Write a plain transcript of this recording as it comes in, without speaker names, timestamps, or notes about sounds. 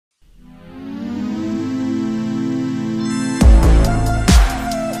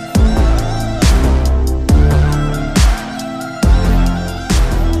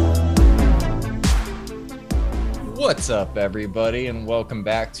What's up, everybody, and welcome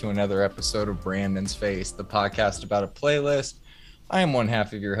back to another episode of Brandon's Face, the podcast about a playlist. I am one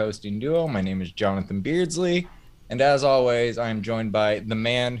half of your hosting duo. My name is Jonathan Beardsley, and as always, I am joined by the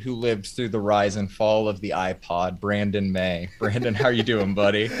man who lived through the rise and fall of the iPod, Brandon May. Brandon, how you doing,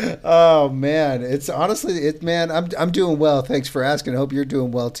 buddy? Oh man, it's honestly man, I'm doing well. Thanks for asking. I hope you're doing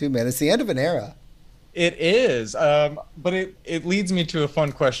well too, man. It's the end of an era. It is, but it leads me to a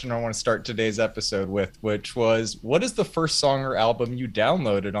fun question I want to start today's episode with, which was, what is the first song or album you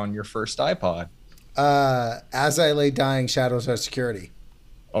downloaded on your first iPod? As I Lay Dying, Shadows Are Security.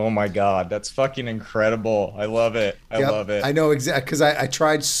 Oh my God, that's fucking incredible. I love it. I love it. I know exactly, because I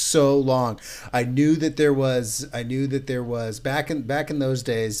tried so long. I knew that there was back in those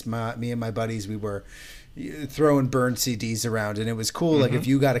days, me and my buddies, we were throwing burned CDs around, and it was cool. Like if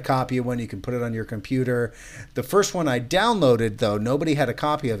you got a copy of one, you can put it on your computer. The first one I downloaded, though, nobody had a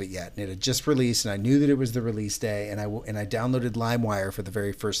copy of it yet, and it had just released, and I knew that it was the release day, and I downloaded LimeWire for the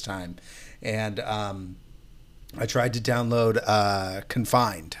very first time, and I tried to download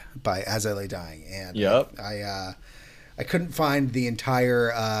Confined by As I Lay Dying, and yep. I couldn't find the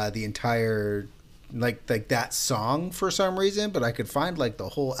entire like that song for some reason, but I could find like the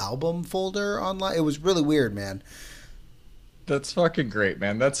whole album folder online. It was really weird, man. That's fucking great,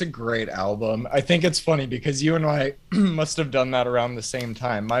 man. That's a great album. I think it's funny because you and I must have done that around the same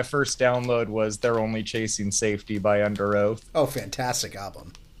time. My first download was They're Only Chasing Safety by Under Oath. Oh, fantastic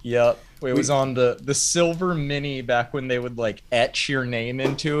album. Yep. It was on the Silver Mini back when they would like etch your name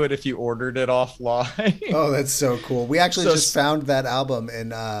into it if you ordered it offline. Oh, that's so cool. We actually just found that album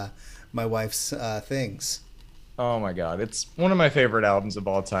in my wife's things. Oh my God. It's one of my favorite albums of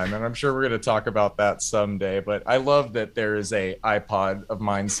all time, and I'm sure we're going to talk about that someday, but I love that there is a iPod of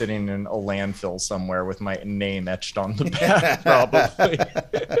mine sitting in a landfill somewhere with my name etched on the back, probably.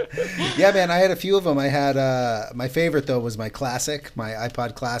 Yeah, man, I had a few of them. I had my favorite, though, was my classic, my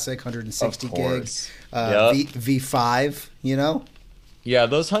iPod Classic, 160 gig V5, you know? Yeah,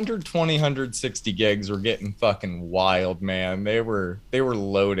 those 120, 160 gigs were getting fucking wild, man. They were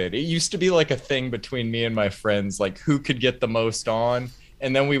loaded. It used to be like a thing between me and my friends, like who could get the most on,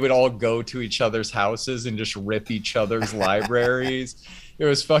 and then we would all go to each other's houses and just rip each other's libraries. It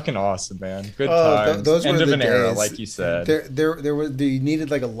was fucking awesome, man. Good times. Those End were of the an days. era, like you said. You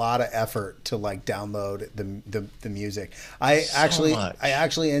needed like a lot of effort to like download the music. I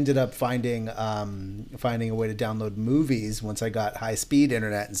actually ended up finding a way to download movies once I got high speed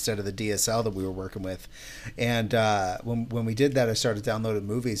internet instead of the DSL that we were working with. And when we did that, I started downloading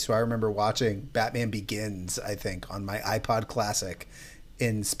movies. So I remember watching Batman Begins, I think, on my iPod Classic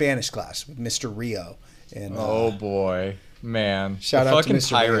in Spanish class with Mr. Rio. And oh boy. Man, shout out to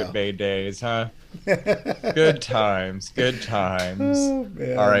Mr. Pirate Rio. Bay days, huh? Good times, good times. Oh,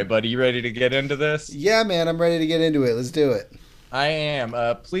 all right, buddy, you ready to get into this? Yeah, man, I'm ready to get into it. Let's do it. I am.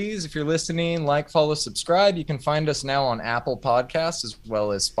 Please, if you're listening, like, follow, subscribe. You can find us now on Apple Podcasts as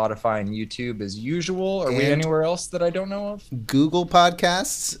well as Spotify and YouTube as usual. Are we anywhere else that I don't know of? Google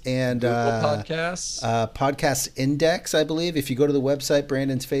Podcasts and Google Podcasts. Podcast Index, I believe. If you go to the website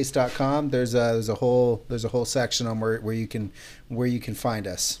brandonsface.com, there's a whole section on where you can find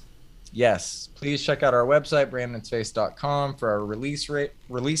us. Yes, please check out our website brandonsface.com for our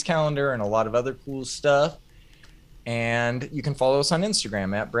release calendar and a lot of other cool stuff. And you can follow us on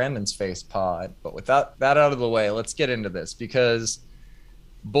Instagram at Brandon's Face Pod. But with that out of the way, let's get into this because,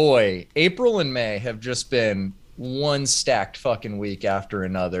 boy, April and May have just been one stacked fucking week after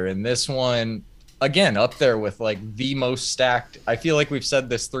another. And this one, again, up there with like the most stacked. I feel like we've said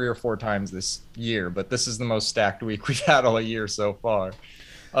this 3 or 4 times this year, but this is the most stacked week we've had all year so far.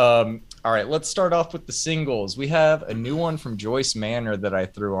 All right, let's start off with the singles. We have a new one from Joyce Manor that I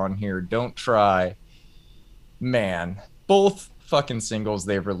threw on here, Don't Try. Man, both fucking singles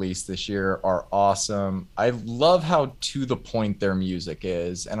they've released this year are awesome. I love how to the point their music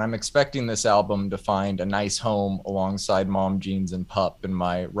is, and I'm expecting this album to find a nice home alongside Mom Jeans and Pup in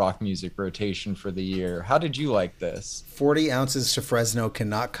my rock music rotation for the year. How did you like this? 40 Ounces to Fresno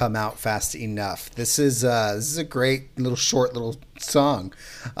cannot come out fast enough. This is a great short little song.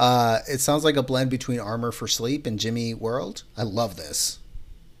 It sounds like a blend between Armor for Sleep and Jimmy Eat World. I love this.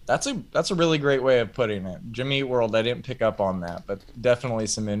 That's a really great way of putting it. Jimmy Eat World, I didn't pick up on that, but definitely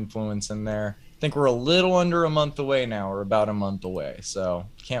some influence in there. I think we're a little under a month away now, or about a month away, so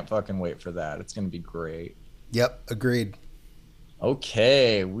can't fucking wait for that. It's going to be great. Yep, agreed.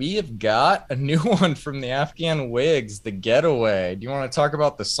 Okay, we have got a new one from the Afghan Wigs, The Getaway. Do you want to talk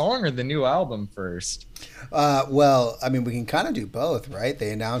about the song or the new album first? Well, I mean, we can kind of do both, right?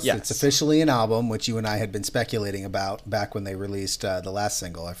 They announced Yes. It's officially an album, which you and I had been speculating about back when they released the last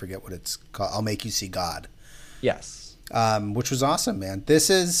single. I forget what it's called. I'll Make You See God. Yes. which was awesome, man. This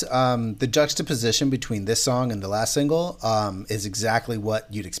is the juxtaposition between this song and the last single is exactly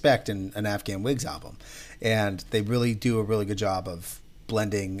what you'd expect in an Afghan Wigs album. And they really do a really good job of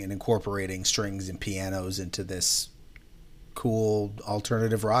blending and incorporating strings and pianos into this cool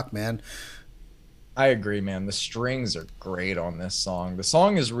alternative rock, man. I agree, man. The strings are great on this song. The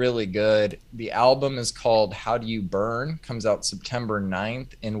song is really good. The album is called How Do You Burn, comes out September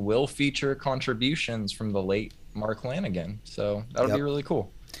 9th, and will feature contributions from the late Mark Lanigan. So that'll be really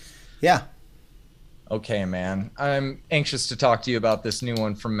cool. Yeah. Okay, man. I'm anxious to talk to you about this new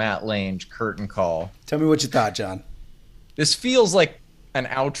one from Matt Lange, Curtain Call. Tell me what you thought, John. This feels like an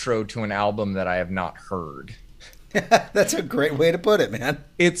outro to an album that I have not heard. That's a great way to put it, man.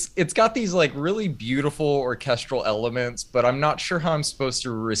 It's got these like really beautiful orchestral elements, but I'm not sure how I'm supposed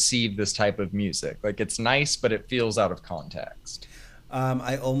to receive this type of music. Like, it's nice, but it feels out of context.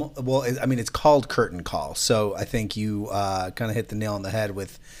 It's called Curtain Call, so I think you kind of hit the nail on the head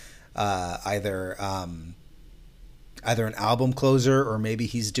with either an album closer, or maybe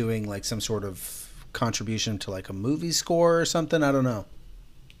he's doing like some sort of contribution to like a movie score or something. I don't know.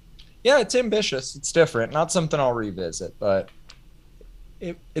 Yeah, it's ambitious. It's different. Not something I'll revisit, but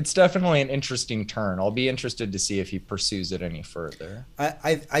it's definitely an interesting turn. I'll be interested to see if he pursues it any further.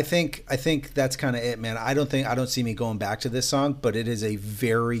 I think that's kind of it, man. I don't see me going back to this song, but it is a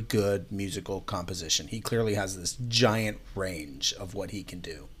very good musical composition. He clearly has this giant range of what he can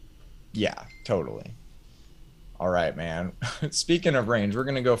do. Yeah, totally. All right, man. Speaking of range, we're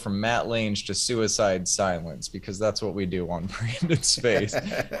going to go from Matt Lange to Suicide Silence, because that's what we do on Brandon's Face.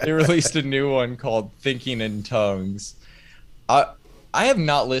 They released a new one called Thinking in Tongues. I have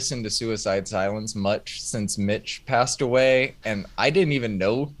not listened to Suicide Silence much since Mitch passed away, and I didn't even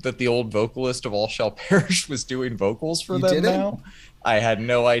know that the old vocalist of All Shall Perish was doing vocals for them now. I had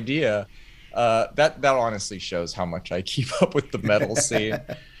no idea. That honestly shows how much I keep up with the metal scene.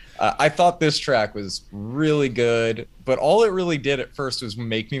 I thought this track was really good, but all it really did at first was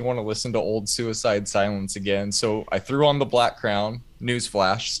make me want to listen to old Suicide Silence again. So I threw on the Black Crown,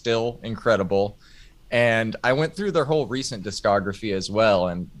 newsflash, still incredible. And I went through their whole recent discography as well.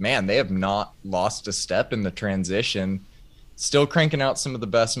 And man, they have not lost a step in the transition. Still cranking out some of the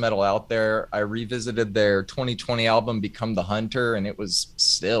best metal out there. I revisited their 2020 album, Become the Hunter, and it was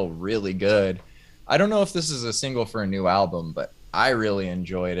still really good. I don't know if this is a single for a new album, but I really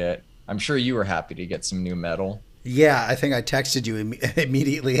enjoyed it. I'm sure you were happy to get some new metal. Yeah, I think I texted you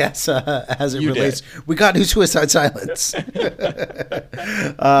immediately as it relates. We got new Suicide Silence.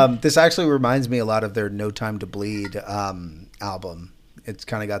 This actually reminds me a lot of their No Time to Bleed album. It's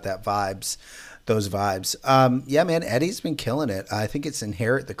kind of got those vibes. Yeah, man, Eddie's been killing it. I think it's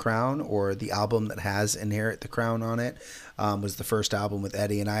Inherit the Crown, or the album that has Inherit the Crown on it. Was the first album with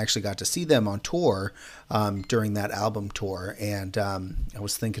Eddie, and I actually got to see them on tour during that album tour. And I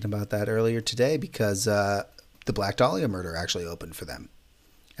was thinking about that earlier today because the Black Dahlia murder actually opened for them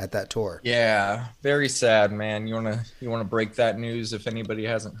at that tour. Yeah, very sad, man. You wanna break that news if anybody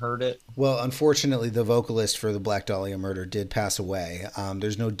hasn't heard it? Well, unfortunately, the vocalist for the Black Dahlia murder did pass away.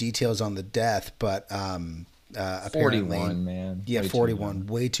 There's no details on the death, but apparently, 41, man. Yeah, 41,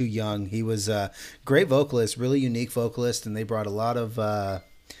 way too young. He was a great vocalist, really unique vocalist, and they brought a lot of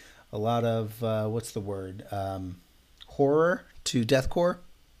what's the word? Horror to deathcore.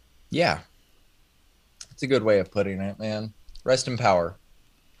 Yeah. It's a good way of putting it, man. Rest in power.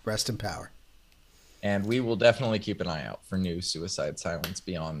 Rest in power. And we will definitely keep an eye out for new Suicide Silence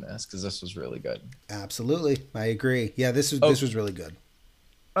beyond this, because this was really good. Absolutely. I agree. Yeah, this was really good.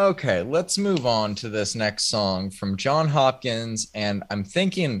 Okay, let's move on to this next song from John Hopkins, and I'm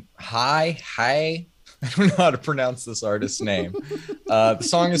thinking Hi. I don't know how to pronounce this artist's name. The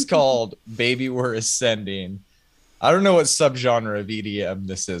song is called Baby We're Ascending. I don't know what subgenre of EDM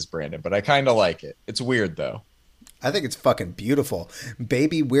this is, Brandon, but I kind of like it. It's weird, though. I think it's fucking beautiful.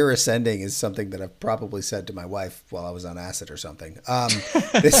 Baby We're Ascending is something that I've probably said to my wife while I was on acid or something.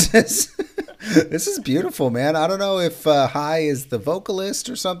 This is beautiful, man. I don't know if Hi is the vocalist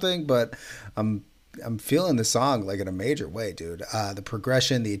or something, but I'm feeling the song like in a major way, dude. The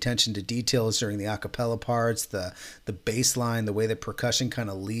progression, the attention to details during the a cappella parts, the bass line, the way that percussion kind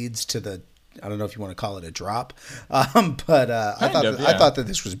of leads to the, I don't know if you want to call it a drop, but I thought that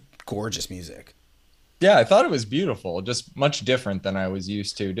this was gorgeous music. Yeah, I thought it was beautiful, just much different than I was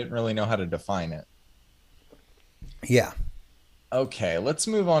used to. Didn't really know how to define it. Yeah. Okay, let's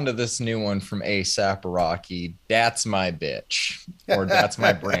move on to this new one from A$AP Rocky, That's My Bitch, or That's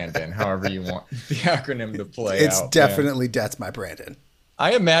My Brandon, however you want the acronym to play out. It's definitely man. That's My Brandon.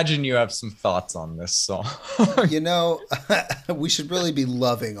 I imagine you have some thoughts on this song. You know, we should really be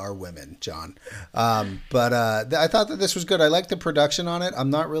loving our women, John. But I thought that this was good. I like the production on it. I'm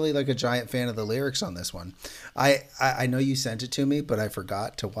not really like a giant fan of the lyrics on this one. I know you sent it to me, but I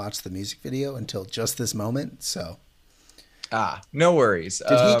forgot to watch the music video until just this moment. So. No worries.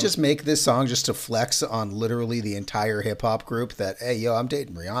 Did he just make this song just to flex on literally the entire hip hop group that, hey, yo, I'm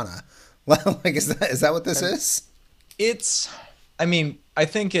dating Rihanna? Like, is that what this is? I mean, I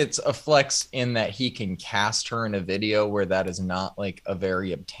think it's a flex in that he can cast her in a video where that is not like a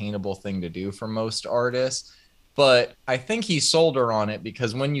very obtainable thing to do for most artists. But I think he sold her on it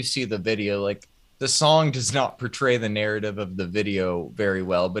because when you see the video, like the song does not portray the narrative of the video very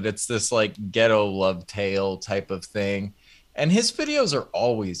well, but it's this like ghetto love tale type of thing. And his videos are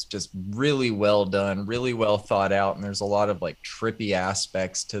always just really well done, really well thought out. And there's a lot of like trippy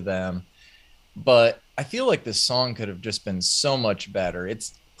aspects to them. But I feel like this song could have just been so much better.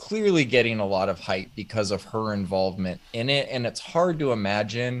 It's clearly getting a lot of hype because of her involvement in it. And it's hard to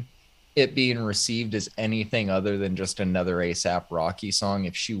imagine it being received as anything other than just another A$AP Rocky song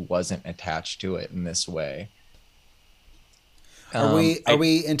if she wasn't attached to it in this way. Are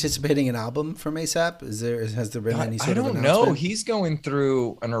we anticipating an album from A$AP? Has there been any sort of announcement? I don't know. He's going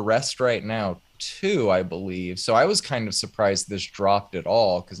through an arrest right now too, I believe. So I was kind of surprised this dropped at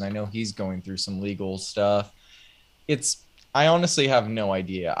all because I know he's going through some legal stuff. I honestly have no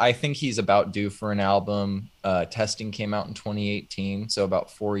idea. I think he's about due for an album. Testing came out in 2018, so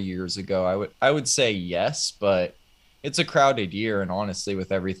about 4 years ago. I would say yes, but it's a crowded year, and honestly,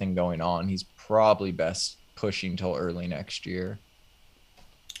 with everything going on, he's probably best pushing till early next year.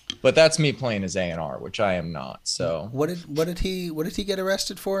 But that's me playing as A&R, which I am not. So what did he get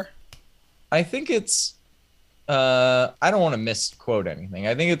arrested for? I think it's I don't want to misquote anything.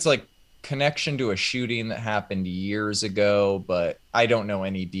 I think it's like connection to a shooting that happened years ago, but I don't know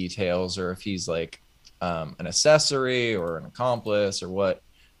any details or if he's like an accessory or an accomplice or what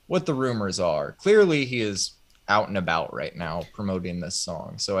the rumors are. Clearly he is out and about right now promoting this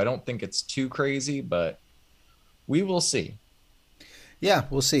song. So I don't think it's too crazy, but we will see. Yeah,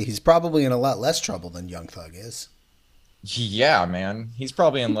 we'll see. He's probably in a lot less trouble than Young Thug is. Yeah, man. He's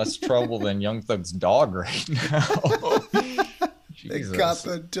probably in less trouble than Young Thug's dog right now. They got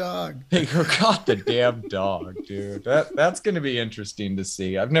the dog. They got the damn dog, dude. That's going to be interesting to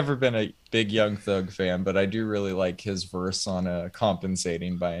see. I've never been a big Young Thug fan, but I do really like his verse on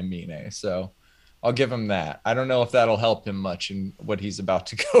Compensating by Amine. So I'll give him that. I don't know if that'll help him much in what he's about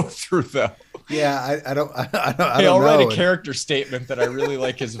to go through, though. Yeah, I don't Hey, I'll write a character statement that I really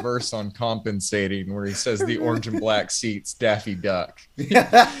like his verse on Compensating, where he says the orange and black seats, Daffy Duck.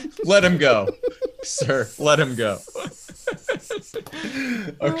 Let him go, sir. Let him go.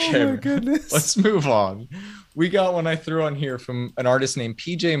 Okay, oh my goodness. Let's move on. We got one I threw on here from an artist named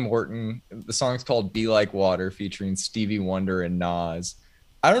PJ Morton. The song's called Be Like Water, featuring Stevie Wonder and Nas.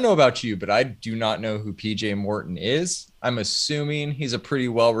 I don't know about you, but I do not know who PJ Morton is. I'm assuming he's a pretty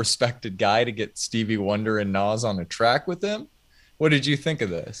well-respected guy to get Stevie Wonder and Nas on a track with him. What did you think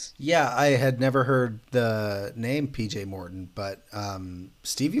of this? Yeah, I had never heard the name PJ Morton, but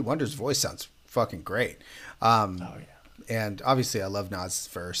Stevie Wonder's voice sounds fucking great. Oh, yeah. And obviously I love Nas'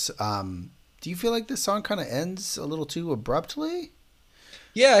 verse. Do you feel like this song kind of ends a little too abruptly?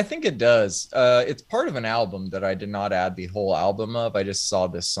 Yeah, I think it does. It's part of an album that I did not add the whole album of. I just saw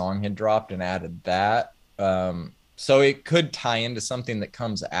this song had dropped and added that. So it could tie into something that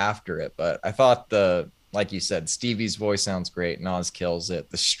comes after it. But I thought like you said, Stevie's voice sounds great. Nas kills it.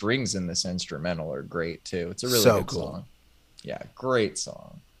 The strings in this instrumental are great too. It's a really good song. Yeah, great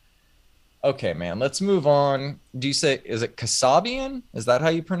song. Okay, man, let's move on. Is it Kasabian? Is that how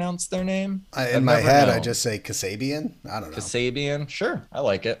you pronounce their name? In my head, I just say Kasabian. I don't know. Kasabian? Sure, I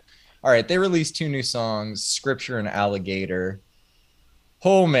like it. All right, they released 2 new songs, Scripture and Alligator.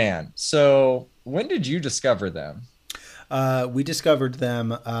 Oh, man. So when did you discover them? We discovered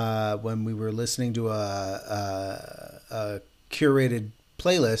them when we were listening to a curated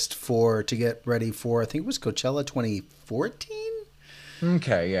playlist to get ready for, I think it was Coachella 2014?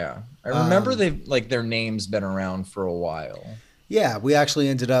 Okay, yeah. I remember their name's been around for a while. Yeah, we actually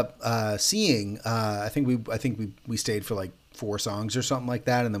ended up seeing. I think we stayed for like 4 songs or something like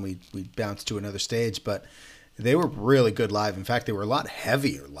that, and then we bounced to another stage. But they were really good live. In fact, they were a lot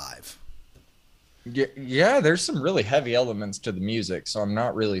heavier live. Yeah, there's some really heavy elements to the music, so I'm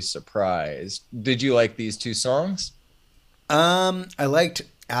not really surprised. Did you like these 2 songs? I liked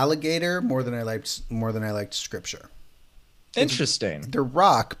Alligator more than I liked Scripture. Interesting. They're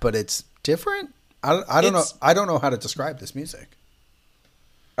rock, but it's different. I don't know. I don't know how to describe this music.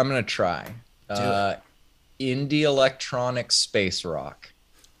 I'm gonna try. Indie electronic space rock.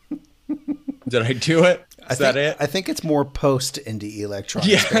 Did I do it? Is that it? I think it's more post indie electronic.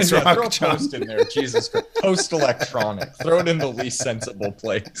 Yeah, space yeah, rock, throw John. post in there. Jesus Christ. Post electronic. Throw it in the least sensible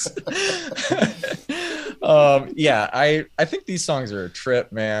place. Yeah, I think these songs are a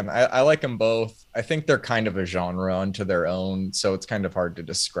trip, man. I like them both. I think they're kind of a genre unto their own, so it's kind of hard to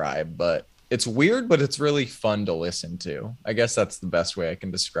describe, but it's weird, but it's really fun to listen to. I guess that's the best way I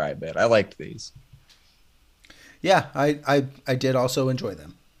can describe it. I liked these. Yeah, I did also enjoy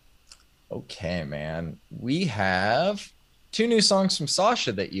them. Okay, man. We have two new songs from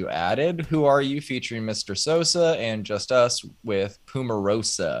Sasha that you added. Who Are You featuring Mr. Sosa and Just Us with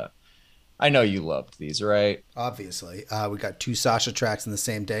Pumarosa. I know you loved these, right? Obviously, we got two Sasha tracks in the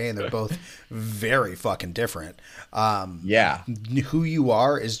same day, and they're both very fucking different. Yeah. Who You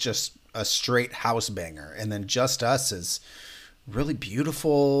Are is just a straight house banger, and then Just Us is really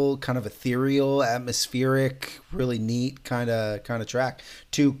beautiful, kind of ethereal, atmospheric, really neat kind of track.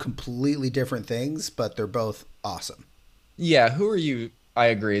 Two completely different things, but they're both awesome. Yeah, Who Are You? I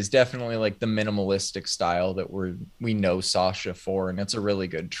agree, is definitely like the minimalistic style that we know Sasha for, and it's a really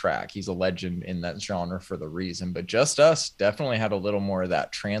good track. He's a legend in that genre for the reason. But Just Us definitely had a little more of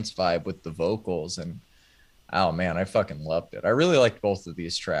that trance vibe with the vocals, and oh man, I fucking loved it. I really liked both of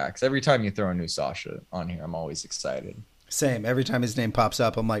these tracks. Every time you throw a new Sasha on here, I'm always excited. Same. Every time his name pops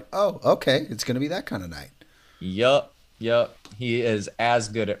up, I'm like, oh, okay, it's gonna be that kind of night. Yup. He is as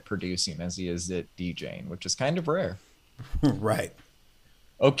good at producing as he is at DJing, which is kind of rare. Right.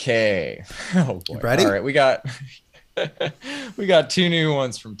 Okay. Oh boy. Ready? All right, we got two new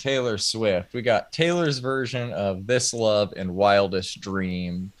ones from Taylor Swift. We got Taylor's version of This Love and Wildest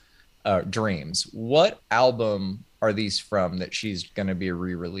Dreams. What album are these from that she's going to be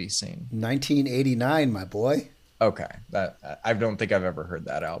re-releasing? 1989, my boy. Okay, that I don't think I've ever heard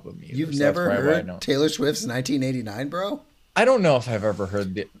that album either. You've never heard Taylor Swift's 1989, bro? I don't know if I've ever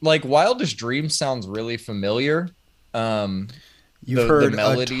heard like Wildest Dreams sounds really familiar. You've heard the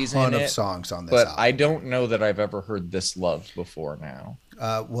melodies a ton in of it, songs on this but album. I don't know that I've ever heard This Love before now.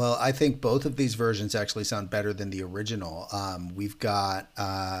 Well, I think both of these versions actually sound better than the original. We've got,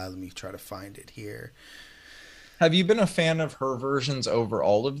 let me try to find it here. Have you been a fan of her versions over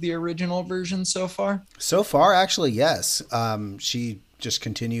all of the original versions so far? So far, actually, yes. She just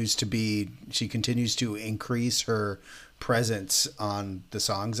continues to increase her presence on the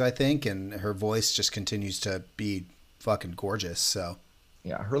songs, I think, and her voice just continues to be fucking gorgeous. So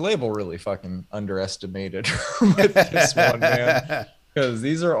yeah, her label really fucking underestimated her with this one, man, because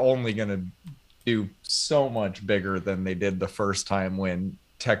these are only gonna do so much bigger than they did the first time when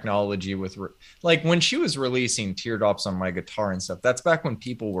technology with like when she was releasing Teardrops on My Guitar and stuff. That's back when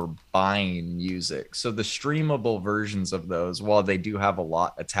people were buying music, so the streamable versions of those, while they do have a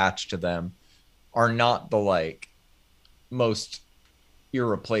lot attached to them, are not the like most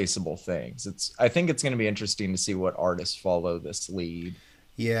irreplaceable things. I think it's going to be interesting to see what artists follow this lead.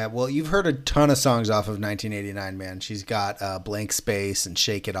 Yeah, well, you've heard a ton of songs off of 1989, man. She's got Blank Space and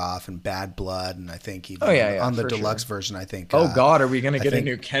Shake It Off and Bad Blood, and I think even on the deluxe version, I think. Oh God, are we going to get a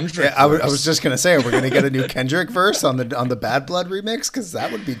new Kendrick? Yeah, I was just going to say, are we going to get a new Kendrick verse on the Bad Blood remix? Because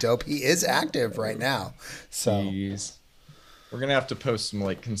that would be dope. He is active right now, so. Jeez. We're going to have to post some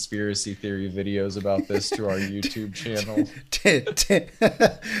like conspiracy theory videos about this to our YouTube channel.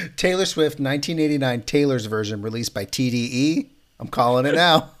 Taylor Swift 1989 Taylor's version released by TDE. I'm calling it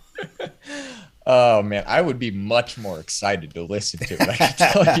now. Oh man, I would be much more excited to listen to it. I can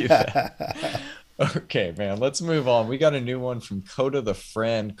tell you that. Okay, man, let's move on. We got a new one from Coda the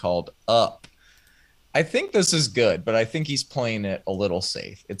Friend called Up. I think this is good, but I think he's playing it a little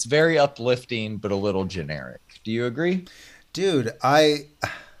safe. It's very uplifting, but a little generic. Do you agree? Dude,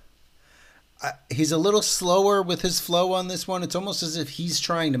 he's a little slower with his flow on this one. It's almost as if he's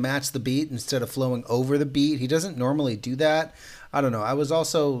trying to match the beat instead of flowing over the beat. He doesn't normally do that. I don't know. I was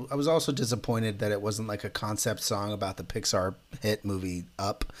also disappointed that it wasn't like a concept song about the Pixar hit movie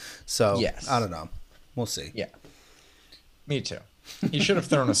Up. So yes. I don't know. We'll see. Yeah, me too. He should have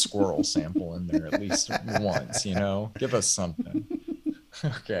thrown a squirrel sample in there at least once. Give us something.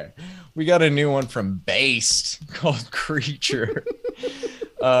 Okay, we got a new one from Based called Creature.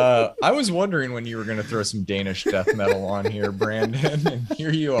 I was wondering when you were going to throw some Danish death metal on here, Brandon, and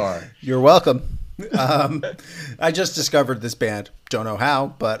here you are. You're welcome. I just discovered this band. Don't know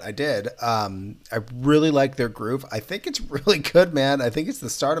how, but I did. I really like their groove. I think it's really good, man. I think it's the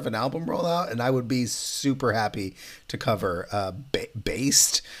start of an album rollout, and I would be super happy to cover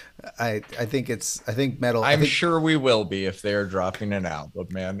Based. I think metal. I'm sure we will be if they're dropping an album,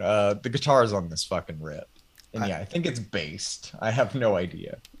 man. The guitar's on this fucking rip. And I think it's Based. I have no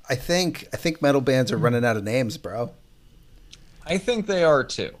idea. I think metal bands are running out of names, bro. I think they are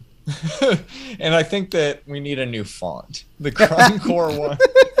too. And I think that we need a new font. The Grindcore one.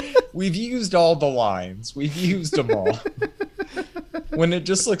 We've used all the lines. We've used them all. When it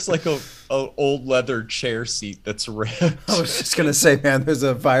just looks like a old leather chair seat that's ripped. I was just gonna say, man, there's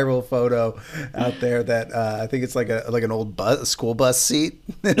a viral photo out there that I think it's like an old school bus seat.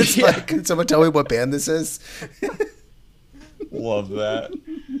 It's like, can someone tell me what band this is? Love that.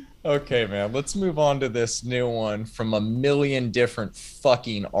 Okay, man, let's move on to this new one from a million different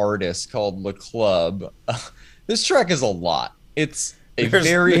fucking artists called Le Club. This track is a lot. It's there's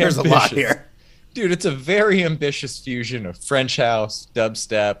ambitious, a lot here. Dude, it's a very ambitious fusion of French house,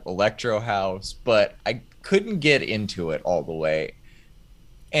 dubstep, electro house, but I couldn't get into it all the way.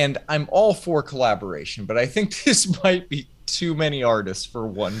 And I'm all for collaboration, but I think this might be too many artists for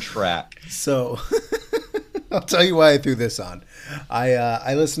one track. So I'll tell you why I threw this on.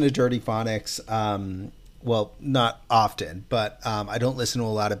 I listen to Dirty Phonics. Well, not often, but I don't listen to a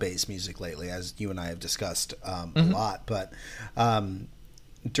lot of bass music lately, as you and I have discussed a lot. But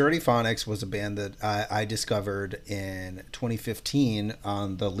Dirty Phonics was a band that I discovered in 2015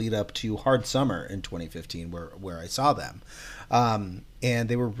 on the lead up to Hard Summer in 2015, where I saw them. And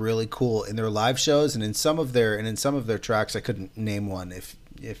they were really cool in their live shows and in some of their tracks. I couldn't name one if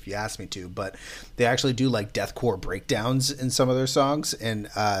you asked me to, but they actually do like deathcore breakdowns in some of their songs, and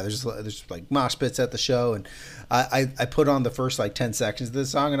there's like mosh pits at the show, and I put on the first like 10 seconds of the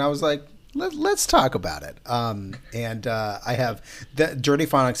song, and I was like, let's talk about it. And I have Dirty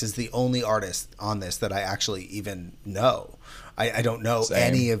Phonics is the only artist on this that I actually even know. I don't know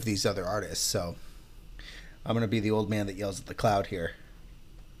any of these other artists, so I'm gonna be the old man that yells at the cloud here.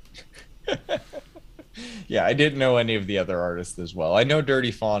 Yeah, I didn't know any of the other artists as well. I know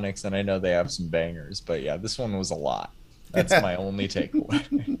Dirty Phonics, and I know they have some bangers, but yeah, this one was a lot. That's my only takeaway.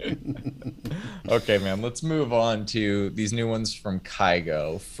 Okay, man, let's move on to these new ones from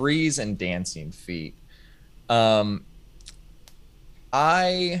Kygo, Freeze and Dancing Feet.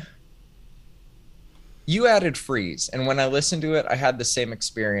 You added Freeze, and when I listened to it, I had the same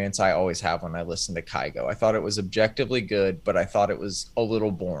experience I always have when I listen to Kygo. I thought it was objectively good, but I thought it was a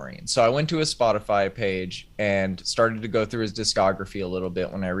little boring. So I went to his Spotify page and started to go through his discography a little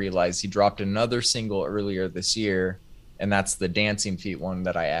bit when I realized he dropped another single earlier this year, and that's the Dancing Feet one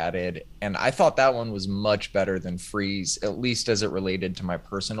that I added. And I thought that one was much better than Freeze, at least as it related to my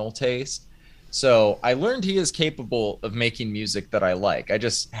personal taste. So I learned he is capable of making music that I like. I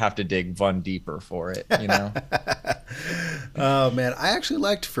just have to dig Von deeper for it, you know? Oh, man. I actually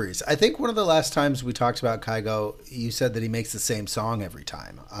liked Freeze. I think one of the last times we talked about Kygo, you said that he makes the same song every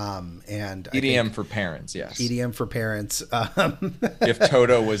time. And EDM for parents, yes. EDM for parents. If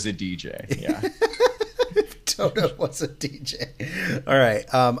Toto was a DJ, yeah. Toto was a DJ. All right.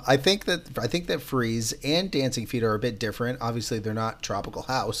 I think that Freeze and Dancing Feet are a bit different. Obviously, they're not tropical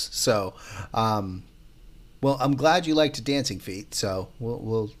house. So, well, I'm glad you liked Dancing Feet. So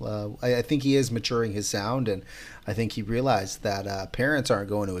I think he is maturing his sound, and I think he realized that parents aren't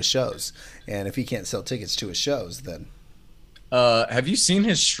going to his shows, and if he can't sell tickets to his shows, then. Have you seen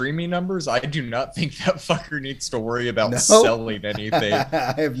his streaming numbers? I do not think that fucker needs to worry about selling anything.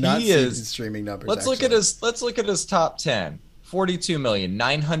 I have not seen his streaming numbers. Let's look at his top 10. 42 million,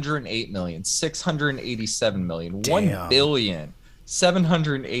 908 million, 687 million, 1 billion,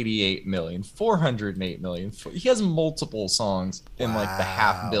 788 million, 408 million. He has multiple songs in like the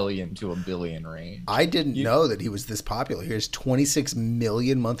 500 million to 1 billion range. I didn't know that he was this popular. He has 26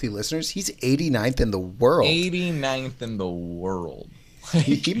 million monthly listeners. He's 89th in the world. 89th in the world.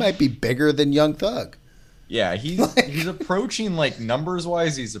 He might be bigger than Young Thug. Yeah, he's approaching, like,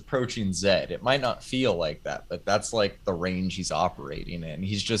 numbers-wise, he's approaching Zed. It might not feel like that, but that's, like, the range he's operating in.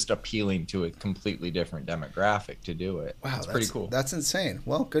 He's just appealing to a completely different demographic to do it. Wow, that's pretty cool. That's insane.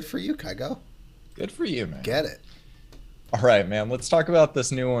 Well, good for you, Kygo. Good for you, man. Get it. All right, man. Let's talk about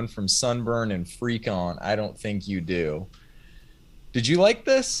this new one from Sunburn and Freak On. I Don't Think You Do. Did you like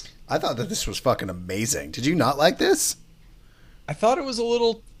this? I thought that this was fucking amazing. Did you not like this? I thought it was a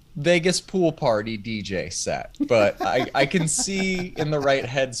little Vegas pool party DJ set, but I can see in the right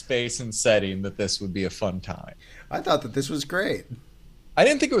headspace and setting that this would be a fun time. I thought that this was great. I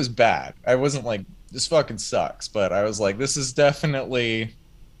didn't think it was bad. I wasn't like, this fucking sucks, but I was like, this is definitely,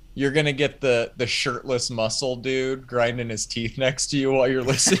 you're gonna get the shirtless muscle dude grinding his teeth next to you while you're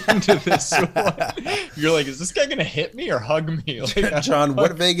listening to this one. You're like, is this guy gonna hit me or hug me? Like, John,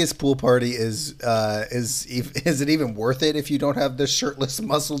 what Vegas pool party is it even worth it if you don't have the shirtless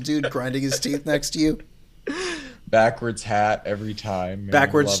muscle dude grinding his teeth next to you? Backwards hat every time. Man.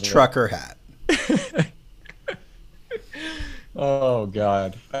 Backwards trucker hat. Oh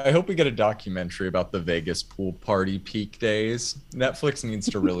God. I hope we get a documentary about the Vegas pool party peak days. Netflix needs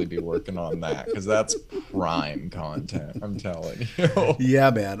to really be working on that because that's prime content, I'm telling you. Yeah,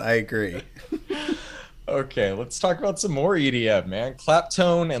 man, I agree. Okay, let's talk about some more EDM, man.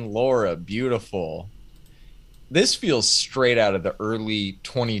 Claptone and Laura, beautiful. This feels straight out of the early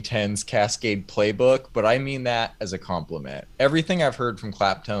 2010s Cascade playbook, but I mean that as a compliment. Everything I've heard from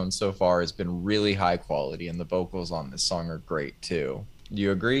Claptone so far has been really high quality, and the vocals on this song are great too. Do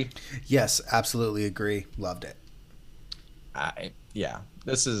you agree? Yes, absolutely agree. Loved it. Yeah,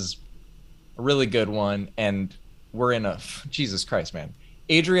 this is a really good one, and we're in a Jesus Christ, man.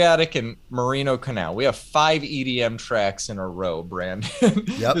 Adriatic and Merino Canal. We have 5 EDM tracks in a row, Brandon.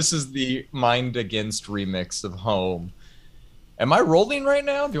 Yep. This is the Mind Against remix of Home. Am I rolling right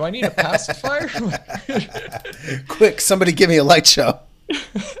now? Do I need a pacifier? Quick, somebody give me a light show.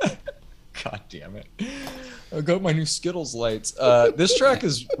 God damn it. I got my new Skittles lights. This track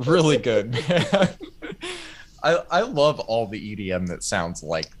is really good, man. I love all the EDM that sounds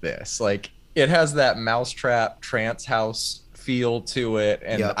like this. Like, it has that mousetrap trance house feel to it,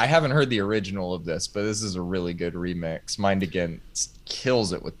 and Yep. I haven't heard the original of this, but this is a really good remix. Mind Against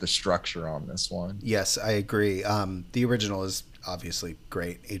kills it with the structure on this one. Yes, I agree. The original is obviously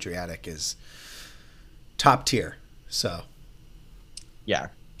great. Adriatic is top tier. So, Yeah,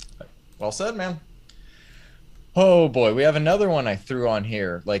 well said, man. Oh boy, we have another one I threw on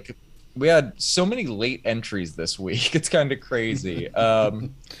here. Like, we had so many late entries this week. It's kind of crazy.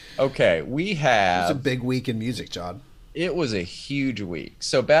 Okay, we have it's a big week in music, John. it was a huge week.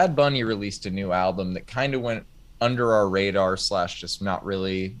 So Bad Bunny released a new album that kind of went under our radar slash just not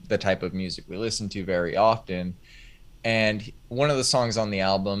really the type of music we listen to very often. And one of the songs on the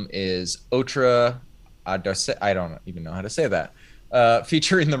album is Otra Adose, I don't even know how to say that,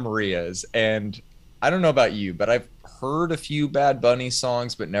 featuring the Marias. And I don't know about you, but I've heard a few Bad Bunny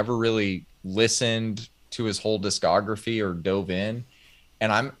songs, but never really listened to his whole discography or dove in.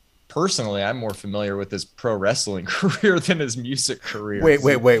 And I'm more familiar with his pro wrestling career than his music career.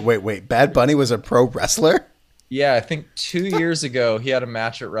 Wait. Bad Bunny was a pro wrestler? Yeah, I think 2 years ago he had a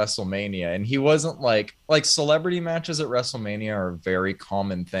match at WrestleMania, and he wasn't like celebrity matches at WrestleMania are a very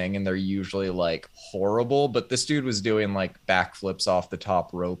common thing, and they're usually like horrible. But this dude was doing like backflips off the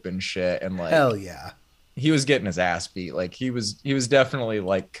top rope and shit, and like Hell yeah. he was getting his ass beat. Like he was definitely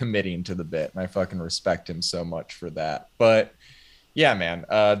like committing to the bit, and I fucking respect him so much for that. But yeah, man,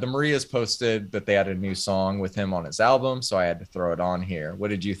 the Marias posted that they had a new song with him on his album, so I had to throw it on here. What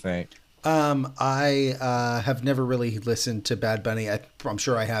did you think? I have never really listened to Bad Bunny. I'm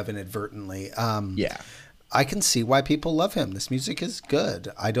sure I have inadvertently. Yeah. I can see why people love him. This music is good.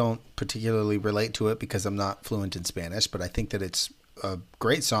 I don't particularly relate to it because I'm not fluent in Spanish, but I think that it's a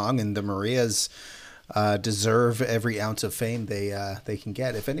great song, and the Marias deserve every ounce of fame they can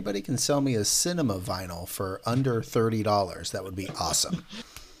get. If anybody can sell me a cinema vinyl for under $30, that would be awesome.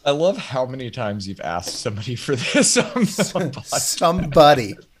 I love how many times you've asked somebody for this on the podcast.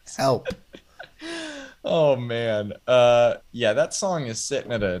 Somebody help. Oh man. Yeah, that song is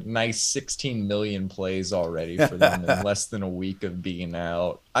sitting at a nice 16 million plays already for them in less than a week of being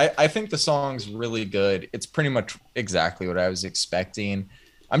out. I think the song's really good. It's pretty much exactly what I was expecting.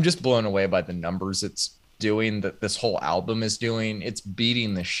 I'm just blown away by the numbers it's doing, that this whole album is doing. It's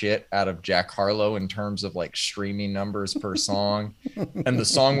beating the shit out of Jack Harlow in terms of like streaming numbers per song. And the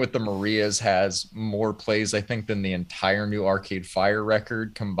song with the Marias has more plays, I think, than the entire new Arcade Fire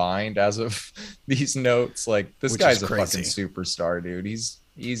record combined as of these notes. Like, this guy's a fucking superstar, dude. He's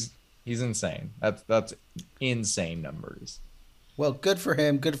insane. That's insane numbers. Well, good for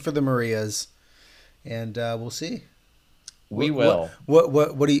him. Good for the Marias. And we'll see. We will.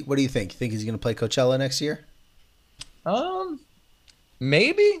 What do you think? You think he's going to play Coachella next year?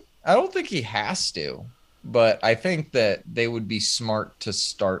 Maybe. I don't think he has to, but I think that they would be smart to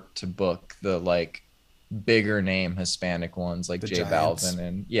start to book the like bigger name Hispanic ones like J Balvin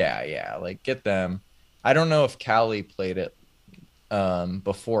and yeah, like get them. I don't know if Callie played it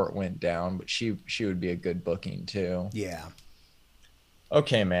before it went down, but she would be a good booking too. Yeah.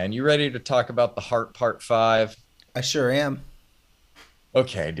 Okay, man, you ready to talk about the Heart Part 5? I sure am.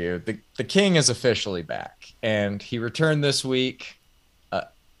 Okay, dude. The king is officially back, and he returned this week.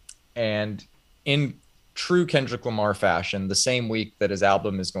 And in true Kendrick Lamar fashion, the same week that his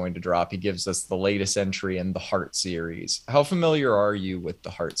album is going to drop, he gives us the latest entry in the Heart series. How familiar are you with the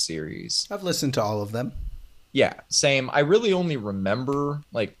Heart series? I've listened to all of them. Yeah, same. I really only remember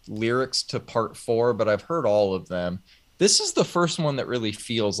like lyrics to Part 4, but I've heard all of them. This is the first one that really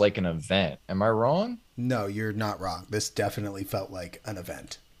feels like an event. Am I wrong? No, you're not wrong. This definitely felt like an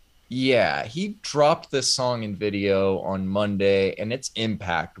event. Yeah, he dropped this song and video on Monday, and its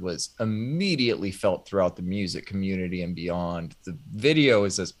impact was immediately felt throughout the music community and beyond. The video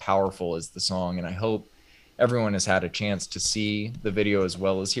is as powerful as the song, and I hope everyone has had a chance to see the video as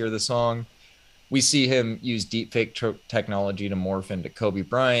well as hear the song. We see him use deepfake technology to morph into Kobe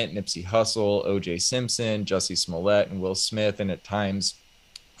Bryant, Nipsey Hussle, OJ Simpson, Jussie Smollett, and Will Smith, and at times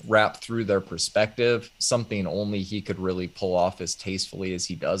rap through their perspective, something only he could really pull off as tastefully as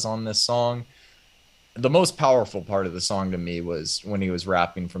he does on this song. The most powerful part of the song to me was when he was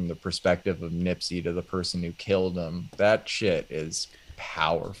rapping from the perspective of Nipsey to the person who killed him. That shit is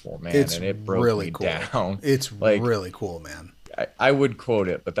powerful, man. It's and it broke really me cool. down. It's Like, really cool, man. I would quote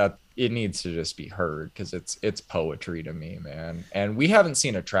it, but that it needs to just be heard because it's poetry to me, man. And we haven't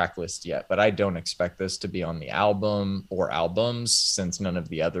seen a track list yet, but I don't expect this to be on the album or albums since none of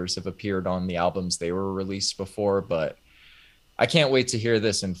the others have appeared on the albums they were released before. But I can't wait to hear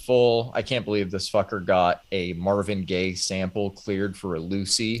this in full. I can't believe this fucker got a Marvin Gaye sample cleared for a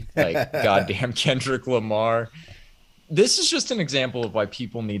Lucy, like goddamn Kendrick Lamar. This is just an example of why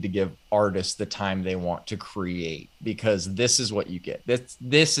people need to give artists the time they want to create, because this is what you get.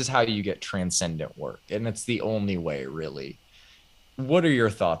 This is how you get transcendent work, and it's the only way, really. What are your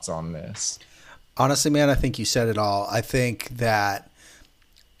thoughts on this? Honestly, man, I think you said it all. I think that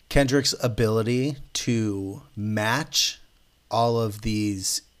Kendrick's ability to match all of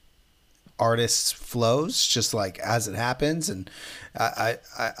these artists' flows, just like as it happens, and I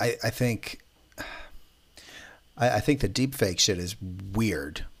think I think the deepfake shit is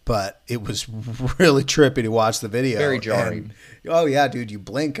weird, but it was really trippy to watch the video. Very jarring. And, oh yeah, dude, you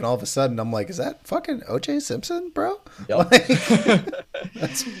blink and all of a sudden I'm like, is that fucking OJ Simpson, bro? Yep. Like,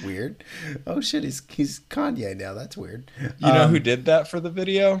 that's weird. Oh shit, he's Kanye now. That's weird. You know who did that for the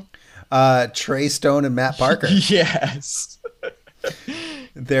video? Trey Stone and Matt Parker. Yes.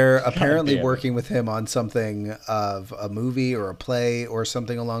 They're apparently working with him on something of a movie or a play or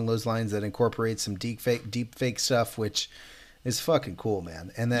something along those lines that incorporates some deep fake stuff, which is fucking cool,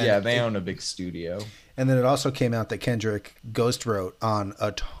 man. And then they own a big studio. And then it also came out that Kendrick ghost wrote on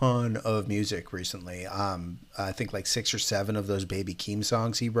a ton of music recently. I think like 6 or 7 of those Baby Keem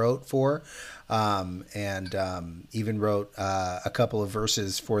songs he wrote for, and even wrote a couple of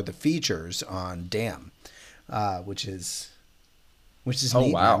verses for the features on Damn, which is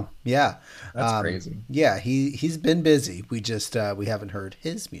neat, wow, man. Yeah, that's crazy. Yeah, he's been busy. We just we haven't heard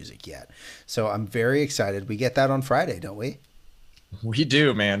his music yet, so I'm very excited. We get that on Friday, don't we? We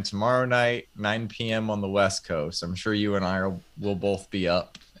do, man. Tomorrow night, 9 p.m. on the West Coast. I'm sure you and I will both be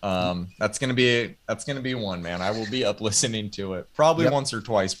up. That's gonna be one, man. I will be up listening to it probably once or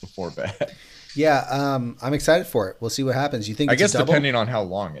twice before bed. Yeah, I'm excited for it. We'll see what happens. You think? I It's guess a double? depending on how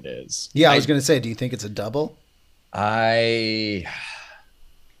long it is. Yeah, I was gonna say, do you think it's a double? I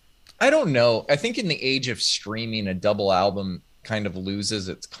don't know. I think in the age of streaming, a double album kind of loses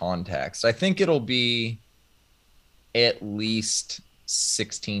its context. I think it'll be at least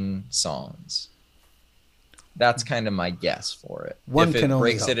 16 songs. That's kind of my guess for it. If it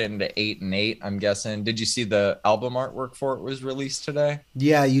breaks it into 8 and 8, I'm guessing. Did you see the album artwork for it was released today?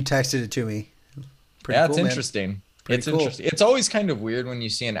 Yeah, you texted it to me. Pretty cool, it's interesting. Interesting. It's always kind of weird when you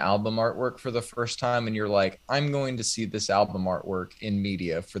see an album artwork for the first time and you're like, I'm going to see this album artwork in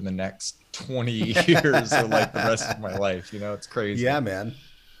media for the next 20 years or like the rest of my life. You know, it's crazy. Yeah, man.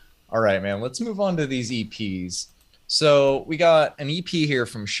 All right, man. Let's move on to these EPs. So we got an EP here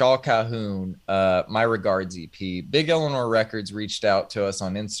from Shaw Calhoun, My Regards EP. Big Eleanor Records reached out to us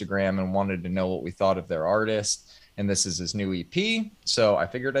on Instagram and wanted to know what we thought of their artist. And this is his new EP. So I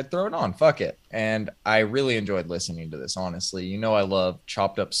figured I'd throw it on. Fuck it. And I really enjoyed listening to this, honestly. You know, I love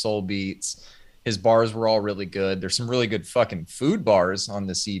chopped up soul beats. His bars were all really good. There's some really good fucking food bars on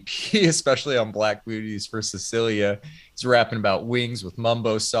this EP, especially on Black Booties for Cecilia. He's rapping about wings with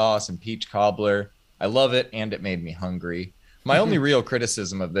mumbo sauce and peach cobbler. I love it, and it made me hungry. My only real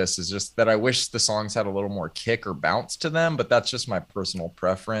criticism of this is just that I wish the songs had a little more kick or bounce to them, but that's just my personal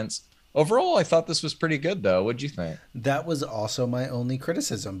preference. Overall, I thought this was pretty good, though. What'd you think? That was also my only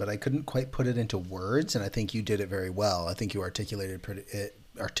criticism, but I couldn't quite put it into words, and I think you did it very well. I think you articulated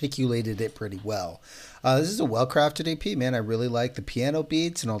it pretty well. This is a well-crafted EP, man. I really like the piano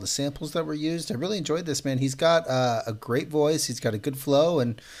beats and all the samples that were used. I really enjoyed this, man. He's got a great voice. He's got a good flow,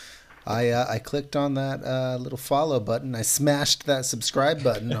 and I clicked on that little follow button. I smashed that subscribe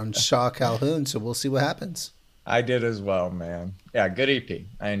button on Shaw Calhoun, so we'll see what happens. I did as well, man. Yeah, good EP.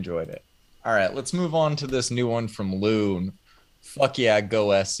 I enjoyed it. All right, let's move on to this new one from Loon. Fuck yeah,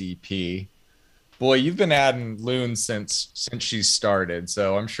 go SEP. Boy, you've been adding Loon since she started,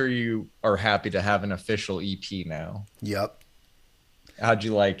 so I'm sure you are happy to have an official EP now. Yep. How'd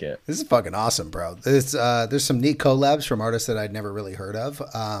you like it? This is fucking awesome, bro. There's some neat collabs from artists that I'd never really heard of.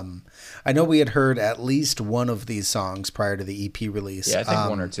 I know we had heard at least one of these songs prior to the EP release. Yeah, I think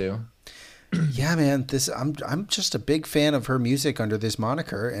one or two. Yeah, man. I'm just a big fan of her music under this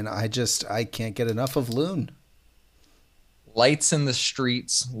moniker, and I can't get enough of Loon. Lights in the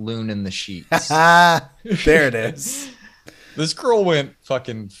streets, Loon in the sheets. There it is. This girl went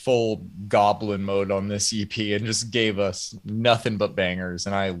fucking full goblin mode on this EP and just gave us nothing but bangers,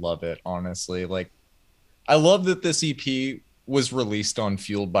 and I love it, honestly. Like, I love that this EP was released on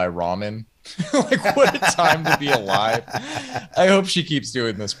Fueled by Ramen. Like, what a time to be alive. I hope she keeps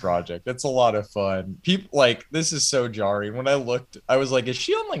doing this project. It's a lot of fun. People, like, this is so jarring. When I looked, I was like, is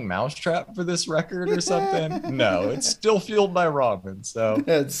she on like Mousetrap for this record or something? No, it's still Fueled by Ramen. So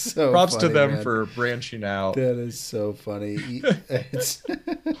that's so props funny, to them, man. for branching out. That is so funny.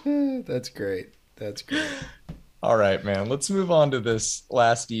 That's great. That's great. All right, man. Let's move on to this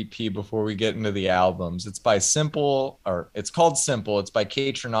last EP before we get into the albums. It's by Simple, or it's called Simple. It's by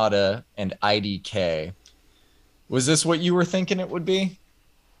K Tronada and IDK. Was this what you were thinking it would be?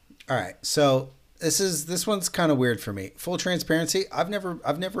 All right. So this one's kind of weird for me. Full transparency, I've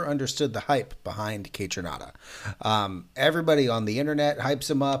never understood the hype behind K Tronada. Everybody on the internet hypes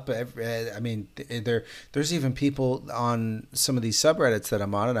him up. I mean, there's even people on some of these subreddits that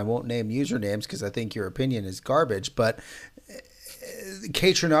I'm on, and I won't name usernames because I think your opinion is garbage. But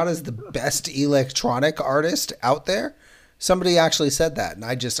K Tronada is the best electronic artist out there. Somebody actually said that, and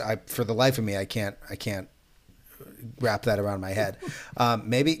I for the life of me, I can't wrap that around my head.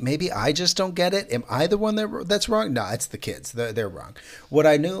 Maybe I just don't get it. Am I the one that's wrong? No, it's the kids. They're wrong. What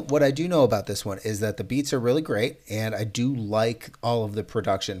I do know about this one is that the beats are really great, and I do like all of the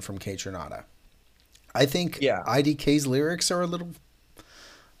production from K Tronada. I think IDK's lyrics are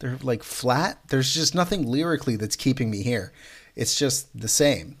they're like flat. There's just nothing lyrically that's keeping me here. It's just the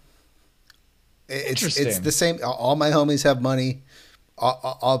same. It's the same. All my homies have money.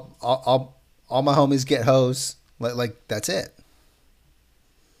 All my homies get hoes. Like that's it.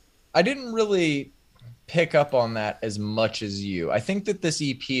 I didn't really pick up on that as much as you. I think that this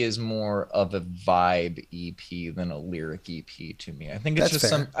EP is more of a vibe EP than a lyric EP to me. I think it's that's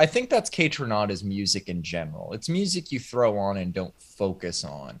just fair. I think that's K Tronada's music in general. It's music you throw on and don't focus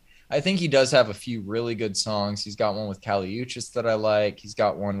on. I think he does have a few really good songs. He's got one with Caliuchis that I like. He's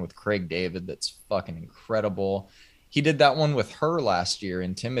got one with Craig David that's fucking incredible. He did that one with her last year,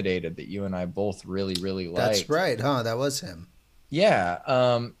 Intimidated, that you and I both really, really liked. That's right, huh? That was him.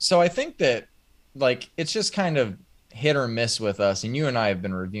 Yeah. So I think that, like, it's just kind of hit or miss with us. And you and I have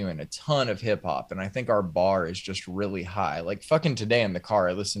been reviewing a ton of hip hop, and I think our bar is just really high. Like, fucking today in the car,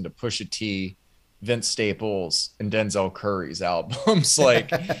 I listened to Pusha T, Vince Staples, and Denzel Curry's albums.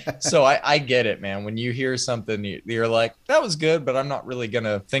 Like, so I get it, man. When you hear something, you're like, that was good, but I'm not really going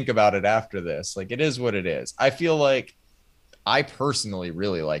to think about it after this. Like, it is what it is. I feel like I personally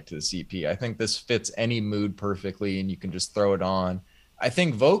really liked this EP. I think this fits any mood perfectly, and you can just throw it on. I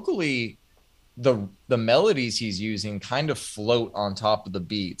think vocally, the melodies he's using kind of float on top of the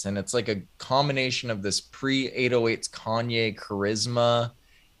beats, and it's like a combination of this pre-808s Kanye charisma,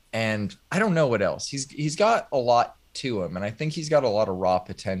 and I don't know what else. He's got a lot to him, and I think he's got a lot of raw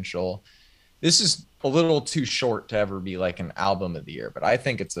potential. This is a little too short to ever be like an album of the year, but I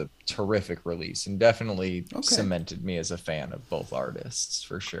think it's a terrific release and definitely cemented me as a fan of both artists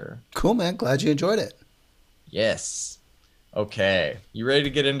for sure. Cool, man. Glad you enjoyed it. Yes. Okay. You ready to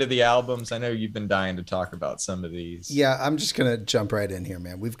get into the albums? I know you've been dying to talk about some of these. Yeah, I'm just going to jump right in here,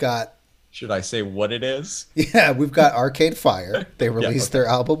 man. We've got... Should I say what it is? Yeah, we've got Arcade Fire. They released their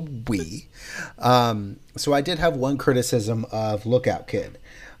album, We. So I did have one criticism of Lookout Kid,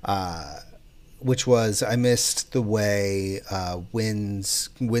 which was I missed the way Wynn's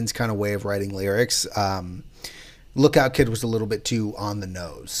kind of way of writing lyrics. Lookout Kid was a little bit too on the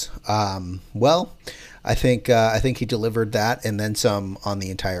nose. Well, I think he delivered that and then some on the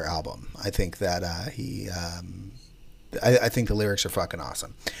entire album. I think that I think the lyrics are fucking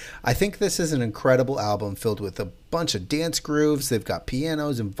awesome. I think this is an incredible album filled with a bunch of dance grooves. They've got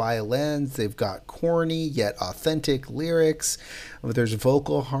pianos and violins. They've got corny yet authentic lyrics. There's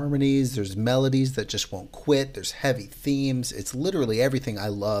vocal harmonies. There's melodies that just won't quit. There's heavy themes. It's literally everything I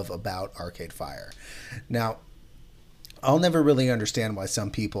love about Arcade Fire. Now, I'll never really understand why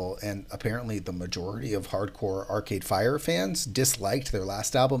some people, and apparently the majority of hardcore Arcade Fire fans, disliked their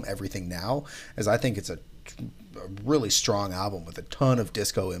last album, Everything Now, as I think it's a really strong album with a ton of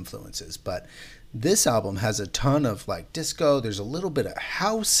disco influences. But This album has a ton of like disco. There's a little bit of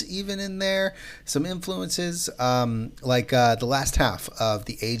house even in there. Some influences, the last half of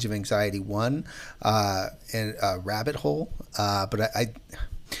the Age of Anxiety 1 and Rabbit Hole. But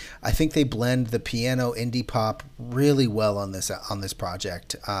I think they blend the piano indie pop really well on this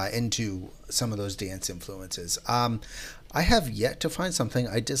project into some of those dance influences. I have yet to find something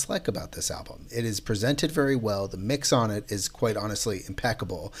I dislike about this album. It is presented very well. The mix on it is quite honestly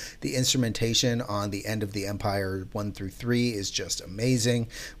impeccable. The instrumentation on the End of the Empire 1 through 3 is just amazing.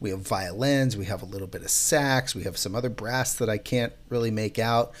 We have violins, we have a little bit of sax, we have some other brass that I can't really make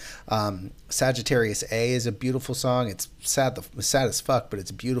out. Sagittarius A is a beautiful song. It's sad as fuck, but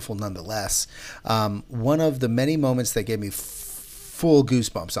it's beautiful nonetheless. One of the many moments that gave me full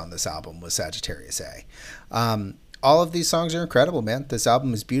goosebumps on this album was Sagittarius A. All of these songs are incredible, man. This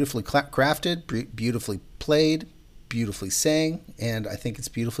album is beautifully crafted, beautifully played, beautifully sang, and I think it's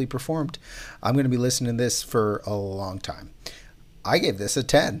beautifully performed. I'm going to be listening to this for a long time. I gave this a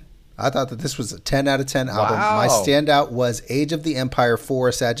 10. I thought that this was a 10 out of 10 album. Wow. My standout was Age of the Empire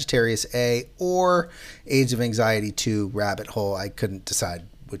 4, Sagittarius A, or Age of Anxiety 2, Rabbit Hole. I couldn't decide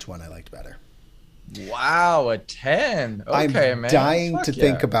which one I liked better. Wow, a 10. Okay, I'm man. dying Fuck to yeah.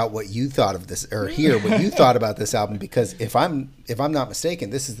 think about what you thought of this, or hear what you thought about this album, because if I'm not mistaken,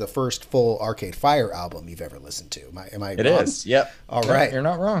 this is the first full Arcade Fire album you've ever listened to. Am I It wrong? is. Yep. All No, right. You're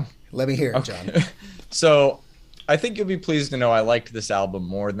not wrong. Let me hear it, Okay. John. So I think you'll be pleased to know I liked this album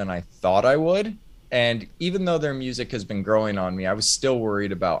more than I thought I would. And even though their music has been growing on me, I was still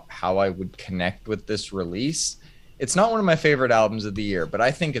worried about how I would connect with this release. It's not one of my favorite albums of the year, but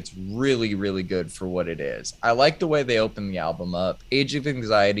I think it's really, really good for what it is. I like the way they open the album up. Age of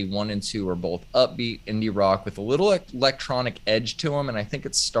Anxiety 1 and 2 are both upbeat indie rock with a little electronic edge to them, and I think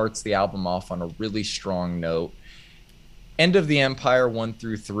it starts the album off on a really strong note. End of the Empire 1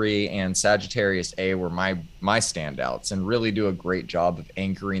 through 3 and Sagittarius A were my standouts and really do a great job of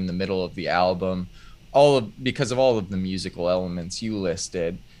anchoring the middle of the album, because of all of the musical elements you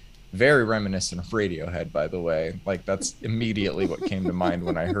listed. Very reminiscent of Radiohead, by the way. Like, that's immediately what came to mind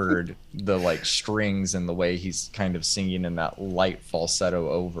when I heard the like strings and the way he's kind of singing in that light falsetto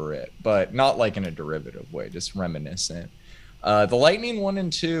over it, but not like in a derivative way, just reminiscent. The Lightning 1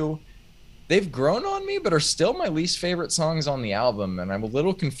 and 2, they've grown on me, but are still my least favorite songs on the album, and I'm a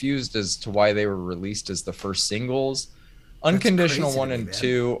little confused as to why they were released as the first singles. Unconditional 1 and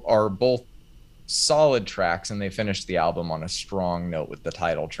 2 are both solid tracks, and they finished the album on a strong note with the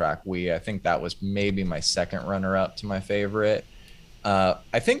title track I think that was maybe my second runner-up to my favorite.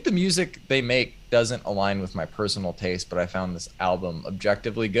 I think the music they make doesn't align with my personal taste, but I found this album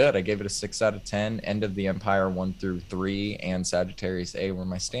objectively good. I gave it a 6 out of 10. End of the Empire 1 through 3 and Sagittarius A were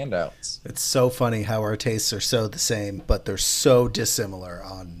my standouts. It's so funny how our tastes are so the same, but they're so dissimilar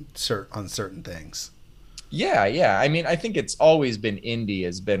on certain things. Yeah. I mean, I think it's always been indie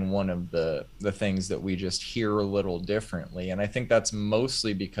has been one of the things that we just hear a little differently. And I think that's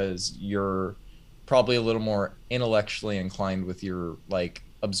mostly because you're probably a little more intellectually inclined with your like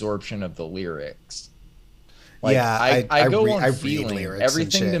absorption of the lyrics. Like, yeah, I go I on read feeling. lyrics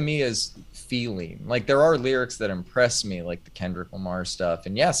Everything and to shit. me is feeling. Like, there are lyrics that impress me, like the Kendrick Lamar stuff.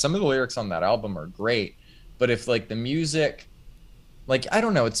 And yeah, some of the lyrics on that album are great. But if like the music, like, I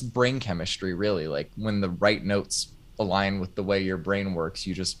don't know, it's brain chemistry, really. Like, when the right notes align with the way your brain works,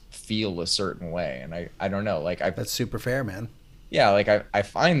 you just feel a certain way. And I don't know, like, That's super fair, man. yeah, like I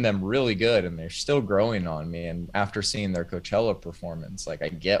find them really good, and they're still growing on me. And after seeing their Coachella performance, like, I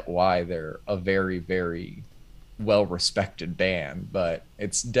get why they're a very, very well-respected band, but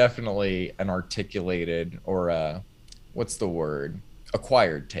it's definitely an articulated or what's the word?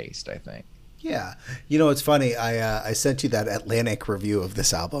 Acquired taste, I think. Yeah, you know, it's funny. I sent you that Atlantic review of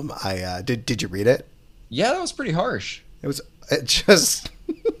this album. Did you read it? Yeah, that was pretty harsh. It just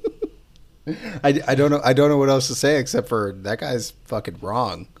I don't know what else to say except for that guy's fucking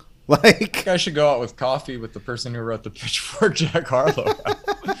wrong. Like, I should go out with coffee with the person who wrote the Pitchfork Jack Harlow.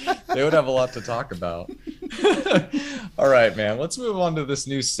 They would have a lot to talk about. All right, man. Let's move on to this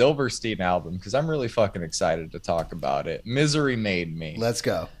new Silverstein album, because I'm really fucking excited to talk about it. Misery Made Me. let's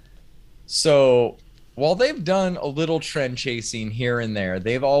go. So while they've done a little trend chasing here and there,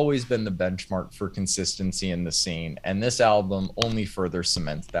 they've always been the benchmark for consistency in the scene. And this album only further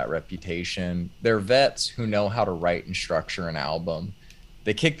cements that reputation. They're vets who know how to write and structure an album.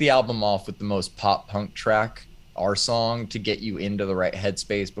 They kick the album off with the most pop punk track, Our Song, to get you into the right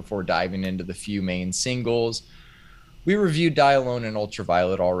headspace before diving into the few main singles. We reviewed Die Alone and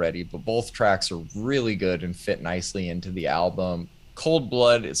Ultraviolet already, but both tracks are really good and fit nicely into the album. Cold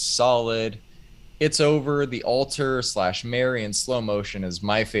Blood is solid. It's Over, The Altar / Mary, and Slow Motion is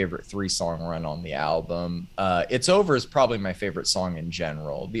my favorite 3-song run on the album. It's Over is probably my favorite song in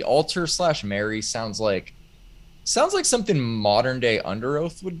general. The Altar / Mary sounds like something modern day Under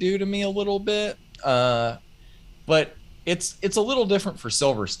Oath would do to me a little bit. But it's a little different for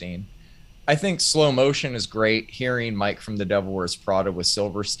Silverstein. I think Slow Motion is great. Hearing Mike from The Devil Wears Prada with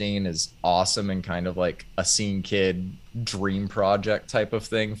Silverstein is awesome and kind of like a scene kid dream project type of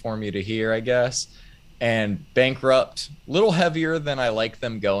thing for me to hear, I guess. And Bankrupt, a little heavier than I like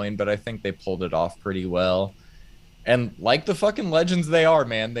them going, but I think they pulled it off pretty well. And like the fucking legends they are,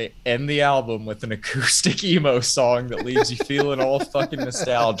 man, they end the album with an acoustic emo song that leaves you feeling all fucking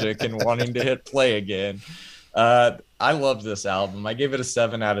nostalgic and wanting to hit play again. I love this album. I gave it a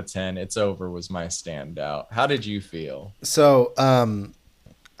 7 out of 10. It's Over was my standout. How did you feel? So,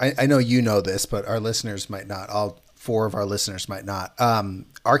 I know you know this, but our listeners might not. All 4 of our listeners might not.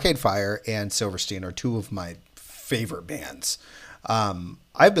 Arcade Fire and Silverstein are 2 of my favorite bands.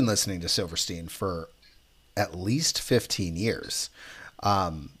 I've been listening to Silverstein for at least 15 years.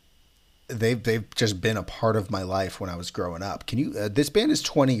 They've just been a part of my life when I was growing up. This band is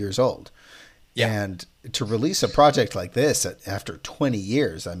 20 years old. Yeah. And to release a project like this after 20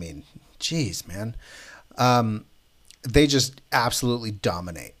 years, I mean, geez, man. They just absolutely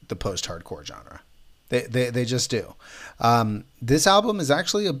dominate the post-hardcore genre. They just do. This album is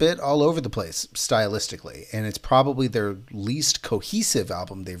actually a bit all over the place stylistically, and it's probably their least cohesive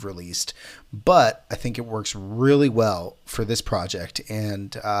album they've released, but I think it works really well for this project,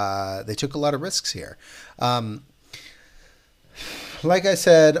 and they took a lot of risks here. Like I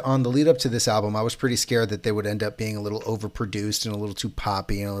said, on the lead up to this album, I was pretty scared that they would end up being a little overproduced and a little too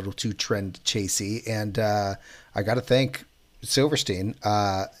poppy and a little too trend chasey. And I got to thank Silverstein.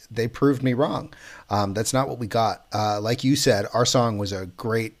 They proved me wrong. That's not what we got. Like you said, our song was a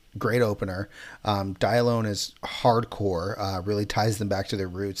great opener. Die Alone is hardcore, really ties them back to their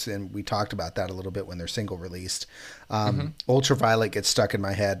roots. And we talked about that a little bit when their single released. Ultraviolet gets stuck in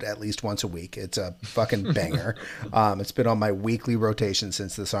my head at least once a week. It's a fucking banger. It's been on my weekly rotation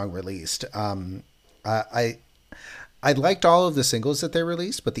since the song released. I liked all of the singles that they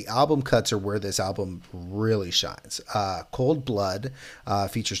released, but the album cuts are where this album really shines. Cold Blood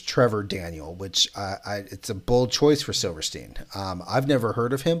features Trevor Daniel, which it's a bold choice for Silverstein. I've never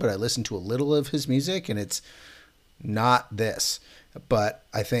heard of him, but I listened to a little of his music, and it's not this. But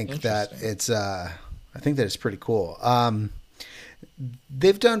I think that it's pretty cool.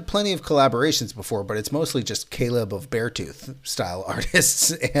 They've done plenty of collaborations before, but it's mostly just Caleb of Beartooth style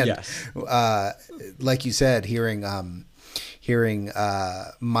artists. And yes. Like you said, hearing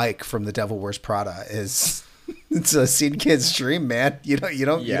Mike from The Devil Wears Prada is it's a scene kid's dream, man. You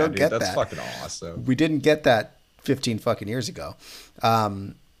don't dude, get that. That's fucking awesome. We didn't get that 15 fucking years ago.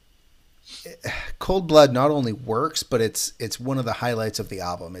 Cold Blood not only works, but it's one of the highlights of the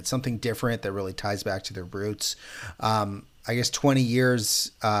album. It's something different that really ties back to their roots. I guess 20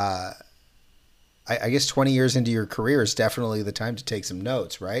 years. I guess 20 years into your career is definitely the time to take some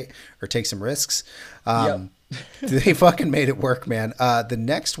notes, right? Or take some risks. Yep. They fucking made it work, man. The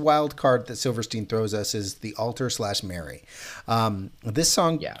next wild card that Silverstein throws us is The Altar / Mary. This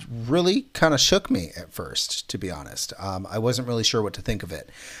song really kind of shook me at first, to be honest. I wasn't really sure what to think of it.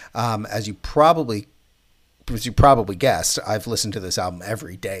 As you probably guessed, I've listened to this album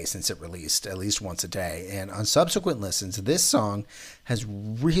every day since it released, at least once a day. And on subsequent listens, this song has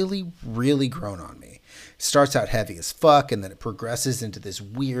really, really grown on me. It starts out heavy as fuck, and then it progresses into this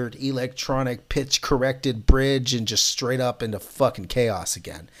weird electronic pitch-corrected bridge and just straight up into fucking chaos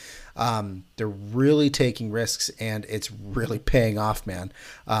again. They're really taking risks, and it's really paying off, man.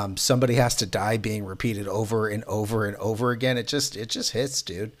 Somebody has to die being repeated over and over and over again. It just hits,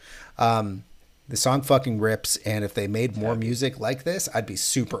 dude. The song fucking rips, and if they made more music like this, I'd be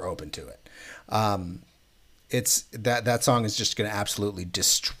super open to it. It's that song is just going to absolutely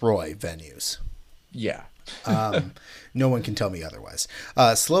destroy venues. Yeah. No one can tell me otherwise.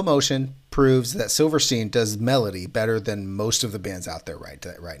 Slow Motion proves that Silverstein does melody better than most of the bands out there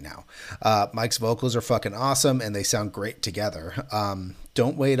right now. Mike's vocals are fucking awesome, and they sound great together.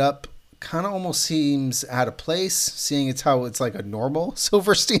 Don't Wait Up kind of almost seems out of place, seeing it's like a normal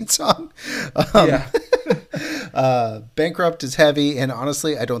Silverstein song. Bankrupt is heavy, and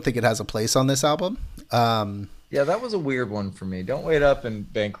honestly, I don't think it has a place on this album. Yeah, that was a weird one for me. Don't Wait Up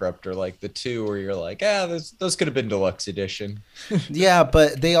and Bankrupt are like the two where you're like, those could have been deluxe edition. Yeah,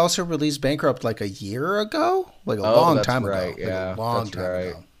 but they also released Bankrupt like a year ago, like a long time ago. Yeah, like a long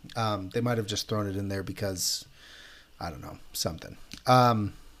time ago. They might have just thrown it in there because I don't know, something.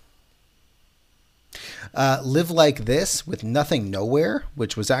 Live Like This with Nothing Nowhere,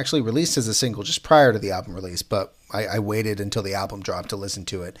 which was actually released as a single just prior to the album release, but I waited until the album dropped to listen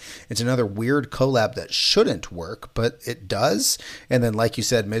to it. It's another weird collab that shouldn't work, but it does. And then, like you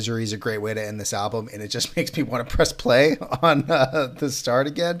said, Misery is a great way to end this album, and it just makes me want to press play on the start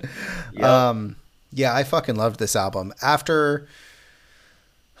again. Yep. Yeah, I fucking loved this album. After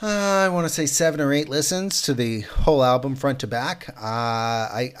I want to say 7 or 8 listens to the whole album front to back,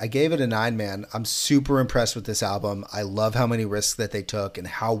 I gave it a 9, man. I'm super impressed with this album. I love how many risks that they took and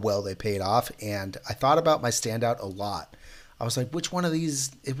how well they paid off. And I thought about my standout a lot. I was like, which one of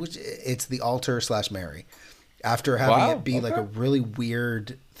these? It's the Alter/Mary. After having it be like a really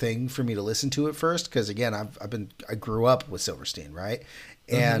weird thing for me to listen to at first, because again, I grew up with Silverstein, right?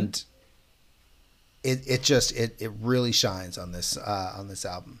 And it really shines on this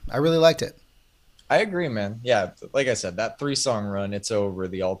album. I really liked it. I agree, man. Yeah, like I said, that 3-song run, It's Over,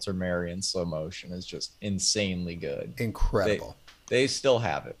 the Alter Mary in slow motion is just insanely good. Incredible. They still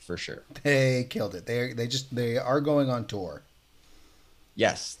have it for sure. They killed it. They are going on tour.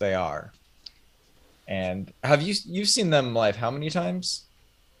 Yes, they are. And have you've seen them live how many times?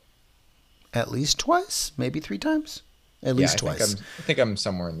 At least twice, maybe 3 times. At least twice. I think I'm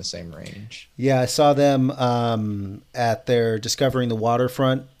somewhere in the same range. Yeah, I saw them at their Discovering the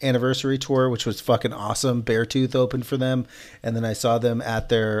Waterfront anniversary tour, which was fucking awesome. Beartooth opened for them. And then I saw them at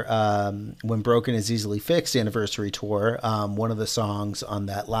their When Broken is Easily Fixed anniversary tour. One of the songs on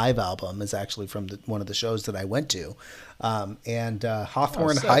that live album is actually from one of the shows that I went to. And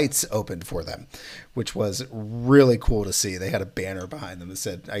Hawthorne Heights opened for them, which was really cool to see. They had a banner behind them that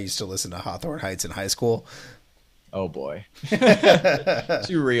said, I used to listen to Hawthorne Heights in high school. Oh boy.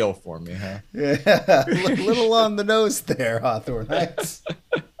 Too real for me, huh? Yeah, a little on the nose there, Hawthorne Heights.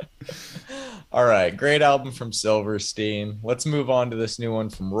 All right, great album from Silverstein. Let's move on to this new one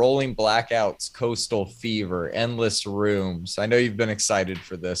from Rolling Blackouts, Coastal Fever, Endless Rooms. I know you've been excited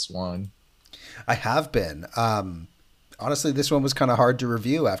for this one. I have been. Honestly, this one was kind of hard to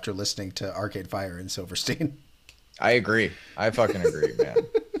review after listening to Arcade Fire and Silverstein. I agree. I fucking agree, man.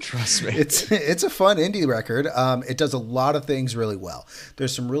 Trust me. It's a fun indie record. It does a lot of things really well.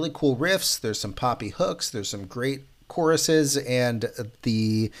 There's some really cool riffs. There's some poppy hooks. There's some great choruses. And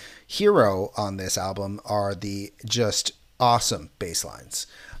the hero on this album are the just awesome bass lines.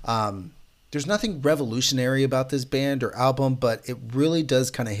 There's nothing revolutionary about this band or album, but it really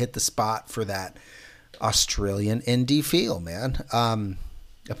does kind of hit the spot for that Australian indie feel, man.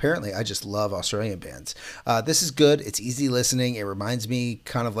 Apparently, I just love Australian bands. This is good. It's easy listening. It reminds me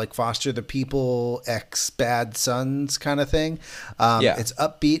kind of like Foster the People, X Bad Sons kind of thing. It's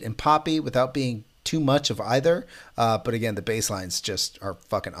upbeat and poppy without being too much of either. But again, the bass lines just are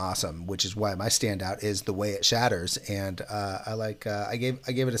fucking awesome, which is why my standout is The Way It Shatters. And I gave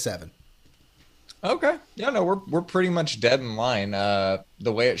it a 7. Okay. Yeah, no, we're pretty much dead in line.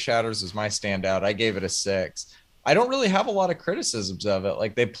 The Way It Shatters is my standout. I gave it a 6. I don't really have a lot of criticisms of it.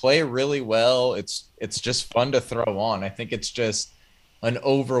 Like, they play really well. It's just fun to throw on. I think it's just an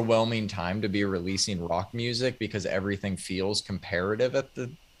overwhelming time to be releasing rock music because everything feels comparative at the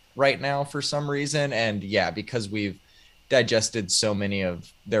right now for some reason. And yeah, because we've digested so many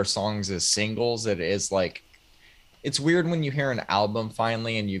of their songs as singles, it is like, it's weird when you hear an album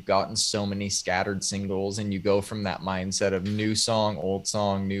finally and you've gotten so many scattered singles and you go from that mindset of new song, old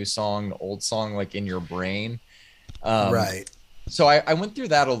song, old song, like in your brain. Right. So I went through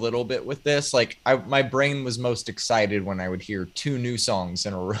that a little bit with this. Like, my brain was most excited when I would hear 2 new songs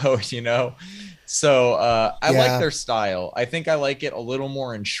in a row, you know? So I like their style. I think I like it a little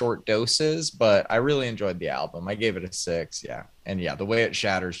more in short doses, but I really enjoyed the album. I gave it a 6. Yeah. And yeah, The Way It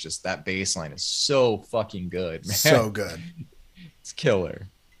Shatters, just that bass line is so fucking good, man. So good. It's killer.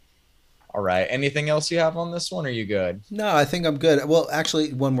 All right. Anything else you have on this one? Or are you good? No, I think I'm good. Well,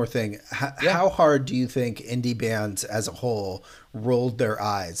 actually, one more thing. How hard do you think indie bands as a whole rolled their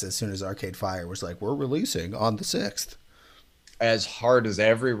eyes as soon as Arcade Fire was like, we're releasing on the 6th? As hard as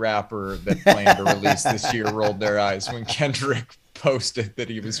every rapper that planned to release this year rolled their eyes when Kendrick posted that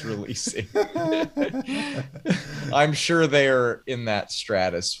he was releasing. I'm sure they're in that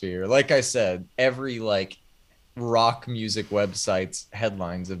stratosphere. Like I said, every rock music websites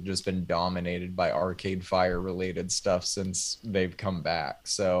headlines have just been dominated by Arcade Fire related stuff since they've come back.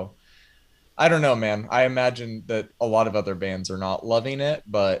 So I don't know, man. I imagine that a lot of other bands are not loving it,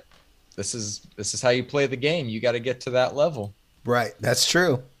 but this is how you play the game. You got to get to that level. Right. That's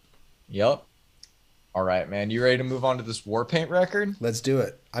true. Yep. All right, man. You ready to move on to this Warpaint record? Let's do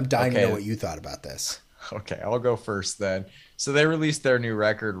it. I'm dying to know what you thought about this. Okay, I'll go first then. So they released their new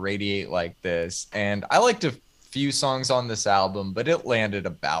record, Radiate Like This, and I like to few songs on this album, but it landed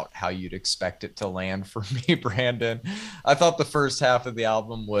about how you'd expect it to land for me, Brandon. I thought the first half of the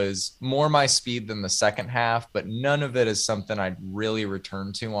album was more my speed than the second half, but none of it is something I'd really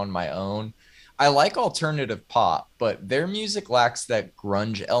return to on my own. I like alternative pop, but their music lacks that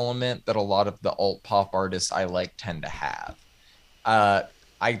grunge element that a lot of the alt pop artists I like tend to have. Uh,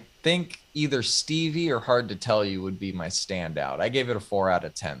 I think either Stevie or Hard to Tell You would be my standout. I gave it a 4 out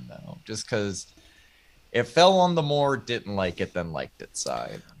of 10 though, just because it fell on the more didn't like it than liked it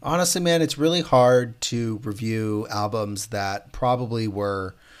side. Honestly, man, it's really hard to review albums that probably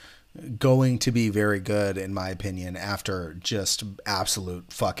were going to be very good, in my opinion, after just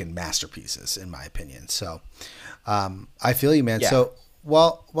absolute fucking masterpieces, in my opinion. So I feel you, man. Yeah. So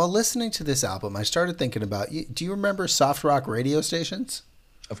while listening to this album, I started thinking about, do you remember soft rock radio stations?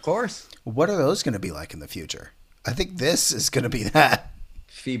 Of course. What are those going to be like in the future? I think this is going to be that.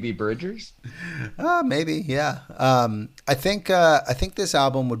 Phoebe Bridgers? Maybe, yeah. I think this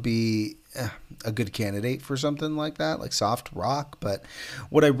album would be a good candidate for something like that, like soft rock. But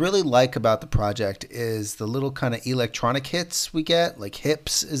what I really like about the project is the little kind of electronic hits we get. Like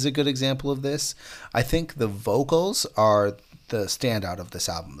Hips is a good example of this. I think the vocals are the standout of this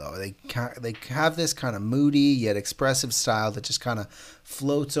album, though. They have this kind of moody yet expressive style that just kind of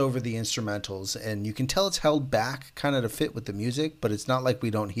floats over the instrumentals, and you can tell it's held back kind of to fit with the music, but it's not like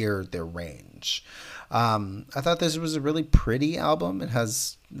we don't hear their range. I thought this was a really pretty album. It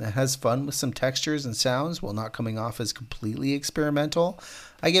has fun with some textures and sounds while not coming off as completely experimental.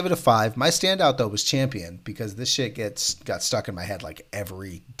 I gave it a 5. My standout, though, was Champion, because this shit got stuck in my head like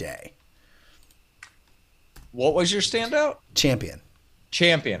every day. What was your standout? Champion.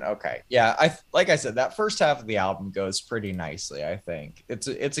 Okay. Yeah, like I said, that first half of the album goes pretty nicely, I think. It's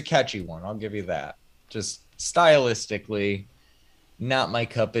a catchy one. I'll give you that. Just stylistically, not my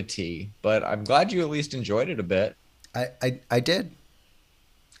cup of tea, but I'm glad you at least enjoyed it a bit. I did.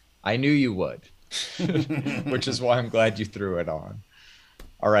 I knew you would, which is why I'm glad you threw it on.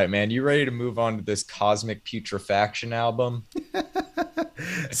 All right, man. You ready to move on to this Cosmic Putrefaction album?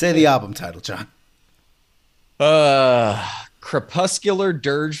 Say the album title, John. Crepuscular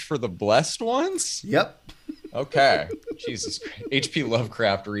Dirge for the Blessed Ones? Yep. Okay. Jesus Christ. H.P.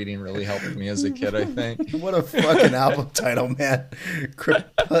 Lovecraft reading really helped me as a kid, I think. What a fucking album title, man.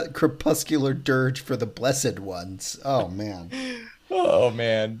 Crepuscular Dirge for the Blessed Ones. Oh, man. Oh,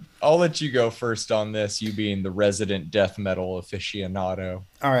 man. I'll let you go first on this, you being the resident death metal aficionado.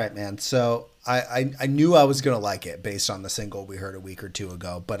 All right, man. So I knew I was going to like it based on the single we heard a week or two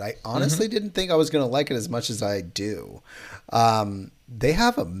ago, but I honestly didn't think I was going to like it as much as I do. They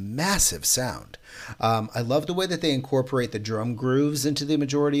have a massive sound. I love the way that they incorporate the drum grooves into the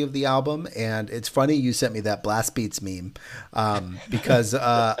majority of the album. And it's funny you sent me that blast beats meme because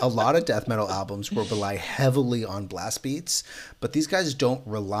a lot of death metal albums will rely heavily on blast beats, but these guys don't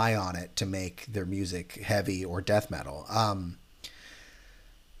rely on it to make their music heavy or death metal.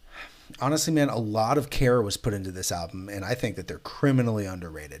 Honestly, man, a lot of care was put into this album, and I think that they're criminally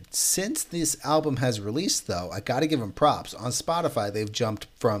underrated. Since this album has released, though, I got to give them props. On Spotify, they've jumped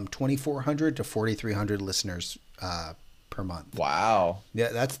from 2,400 to 4,300 listeners per month. Wow.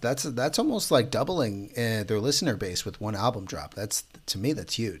 Yeah, that's almost like doubling their listener base with one album drop. To me,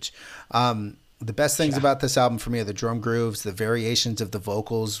 that's huge. The best things about this album for me are the drum grooves, the variations of the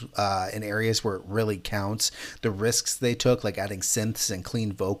vocals in areas where it really counts, the risks they took, like adding synths and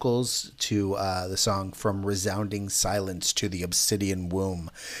clean vocals to the song From Resounding Silence to the Obsidian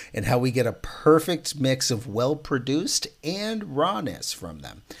Womb, and how we get a perfect mix of well-produced and rawness from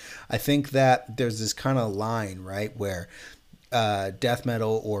them. I think that there's this kind of line, right, where death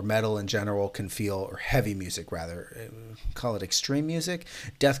metal or metal in general can feel, or heavy music rather, call it extreme music,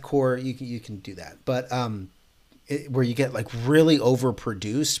 deathcore, you can do that, but where you get like really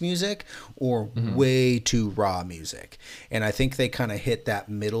overproduced music or way too raw music, and I think they kind of hit that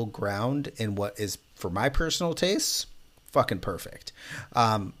middle ground in what is, for my personal tastes, fucking perfect.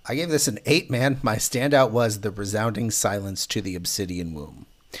 I gave this an 8, man. My standout was the Resounding Silence to the Obsidian Womb.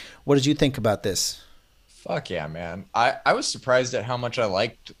 What did you think about this? Fuck yeah, man. I was surprised at how much I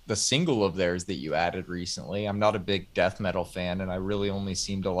liked the single of theirs that you added recently. I'm not a big death metal fan, and I really only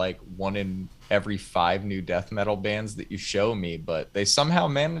seem to like one in every 5 new death metal bands that you show me, but they somehow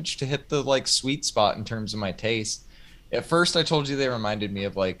managed to hit the like sweet spot in terms of my taste. At first, I told you they reminded me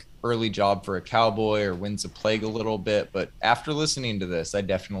of like Early Job for a Cowboy or Winds of Plague a little bit, but after listening to this, I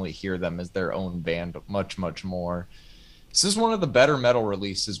definitely hear them as their own band much, much more. This is one of the better metal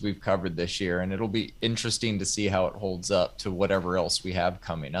releases we've covered this year, and it'll be interesting to see how it holds up to whatever else we have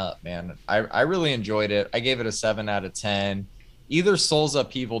coming up, man. I really enjoyed it. I gave it a 7 out of 10. either Soul's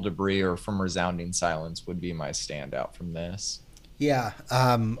Upheaval Debris or From Resounding Silence would be my standout from this. Yeah,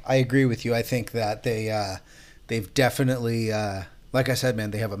 I agree with you. I think that they've definitely, like I said,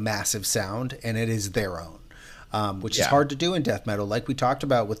 man, they have a massive sound, and it is their own, which is hard to do in death metal. Like we talked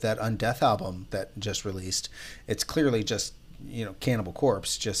about with that Undeath album that just released, it's clearly just Cannibal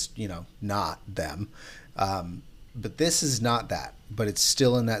Corpse, just not them. But this is not that, but it's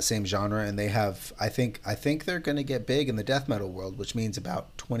still in that same genre, and they have. I think they're going to get big in the death metal world, which means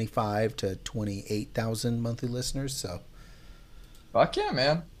about 25 to 28,000 monthly listeners. So. Fuck yeah,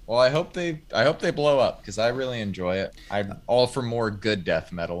 man. Well, I hope they blow up because I really enjoy it. I'm all for more good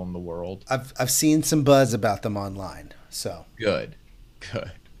death metal in the world. I've seen some buzz about them online. So good.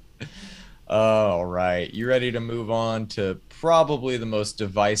 All right, you ready to move on to probably the most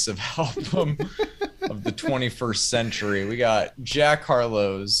divisive album of the 21st century? We got Jack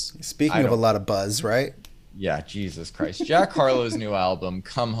Harlow's. Speaking of a lot of buzz, right? Yeah, Jesus Christ. Jack Harlow's new album,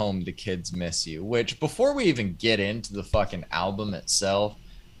 Come Home, the Kids Miss You, which before we even get into the fucking album itself,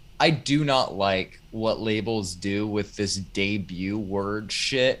 I do not like what labels do with this debut word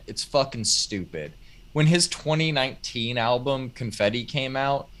shit. It's fucking stupid. When his 2019 album, Confetti, came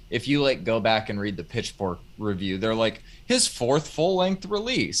out, if you go back and read the Pitchfork review, they're like, his 4th full-length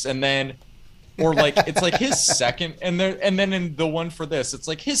release. And then, or it's like his second, and then in the one for this, it's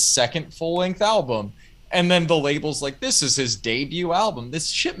like his 2nd full-length album. And then the label's like, this is his debut album. This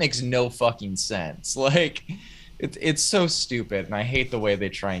shit makes no fucking sense. It's so stupid. And I hate the way they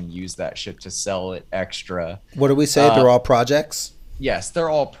try and use that shit to sell it extra. What do we say? They're all projects? Yes, they're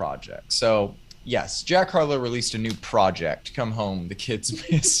all projects. So, yes, Jack Harlow released a new project, Come Home, the Kids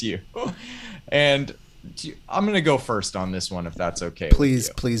Miss You. And I'm going to go first on this one, if that's okay Please, with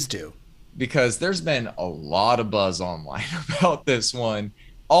you. Please do. Because there's been a lot of buzz online about this one.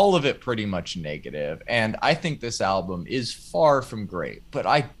 All of it pretty much negative, and I think this album is far from great, but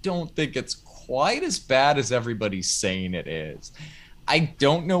I don't think it's quite as bad as everybody's saying it is. I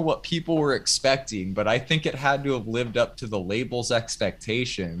don't know what people were expecting, but I think it had to have lived up to the label's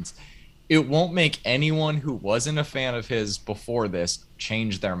expectations. It won't make anyone who wasn't a fan of his before this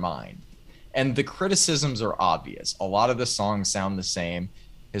change their mind. And the criticisms are obvious. A lot of the songs sound the same.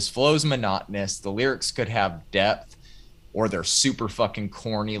 His flow's monotonous. The lyrics could have depth, or they're super fucking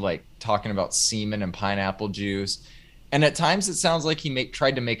corny, like talking about semen and pineapple juice. And at times it sounds like he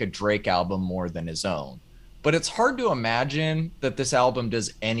tried to make a Drake album more than his own. But it's hard to imagine that this album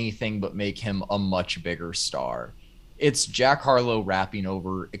does anything but make him a much bigger star. It's Jack Harlow rapping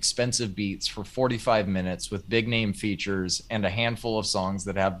over expensive beats for 45 minutes with big name features and a handful of songs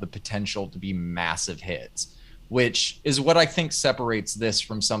that have the potential to be massive hits, which is what I think separates this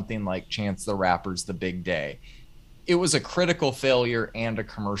from something like Chance the Rapper's The Big Day. It was a critical failure and a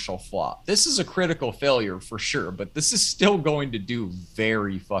commercial flop. This is a critical failure for sure, but this is still going to do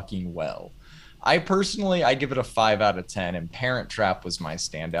very fucking well. I give it a 5 out of 10, and Parent Trap was my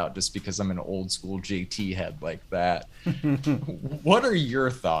standout just because I'm an old school JT head like that. What are your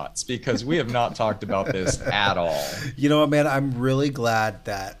thoughts? Because we have not talked about this at all. You know what, man? I'm really glad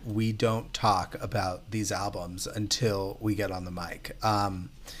that we don't talk about these albums until we get on the mic.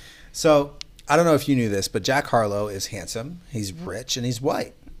 So I don't know if you knew this, but Jack Harlow is handsome, he's rich, and he's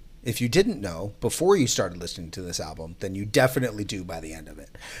white. If you didn't know before you started listening to this album, then you definitely do by the end of it.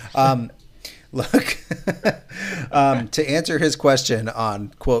 Look, to answer his question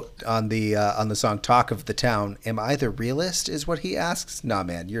on the song "Talk of the Town," am I the realist? Is what he asks. Nah,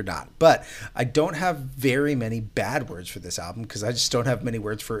 man, you're not. But I don't have very many bad words for this album because I just don't have many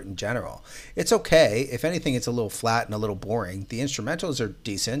words for it in general. It's okay. If anything, it's a little flat and a little boring. The instrumentals are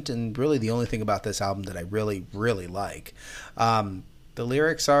decent, and really the only thing about this album that I really, really like. The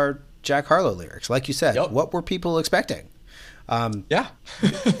lyrics are Jack Harlow lyrics, like you said. Yep. What were people expecting?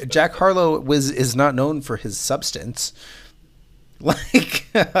 Jack Harlow is not known for his substance. No,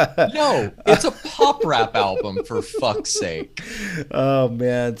 it's a pop rap album, for fuck's sake. Oh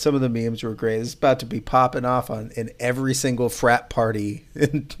man, some of the memes were great. It's about to be popping off in every single frat party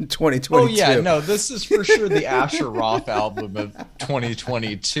in 2022. Oh yeah, no, this is for sure the Asher Roth album of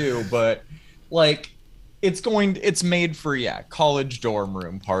 2022, but it's made for college dorm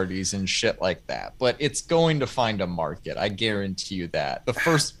room parties and shit like that, but it's going to find a market. I guarantee you that.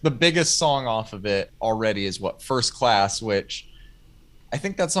 The biggest song off of it already is First Class, which I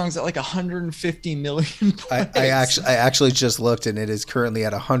think that song's at 150 million plays. I actually just looked, and it is currently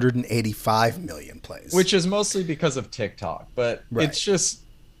at 185 million plays, which is mostly because of TikTok, but right. It's just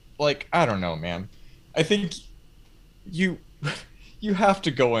I don't know, man. I think you have to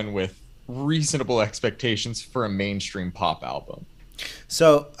go in with reasonable expectations for a mainstream pop album.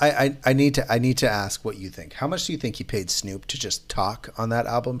 So I need to ask what you think. How much do you think he paid Snoop to just talk on that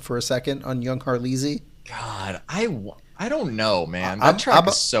album for a second on Young Harleasy? God, I don't know, man. That I'm track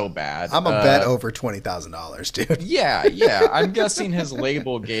is so bad. I'm a bet over $20,000, dude. Yeah. I'm guessing his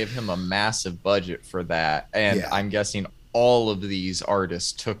label gave him a massive budget for that. And Yeah. I'm guessing all of these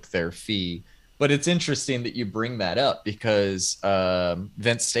artists took their fee. But it's interesting that you bring that up because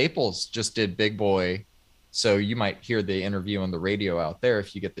Vince Staples just did Big Boy. So you might hear the interview on the radio out there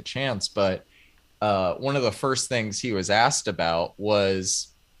if you get the chance. But one of the first things he was asked about was,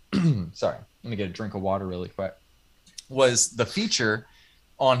 sorry, let me get a drink of water really quick, was the feature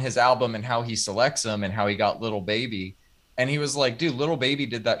on his album and how he selects them and how he got Little Baby. And he was like, dude, Little Baby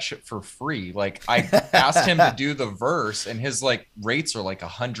did that shit for free. Like I asked him to do the verse and his like rates are like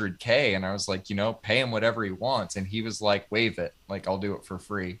 100K. And I was like, pay him whatever he wants. And he was like, waive it. Like I'll do it for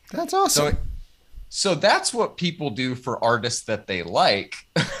free. That's awesome. So that's what people do for artists that they like.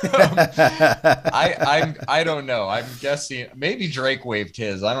 I don't know. I'm guessing maybe Drake waived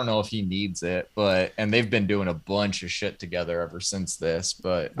his. I don't know if he needs it, and they've been doing a bunch of shit together ever since this.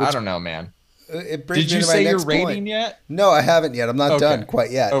 But I don't know, man. Did you say your rating yet? No, I haven't yet. I'm not done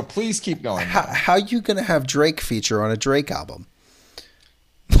quite yet. Oh, please keep going. How you gonna have Drake feature on a Drake album?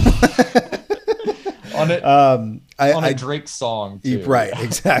 On a Drake song too. Right,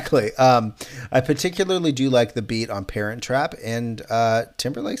 exactly. I particularly do like the beat on Parent Trap, and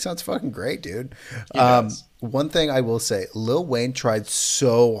Timberlake sounds fucking great, dude. One thing I will say, Lil Wayne tried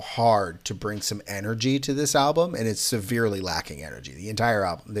so hard to bring some energy to this album, and it's severely lacking energy. The entire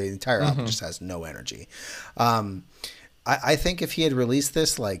album just has no energy. I think if he had released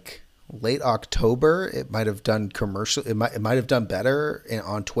this like late October, it might have done commercial. It might have done better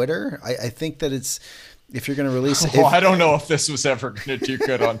on Twitter. I think that if you're going to release it. I don't know if this was ever going to do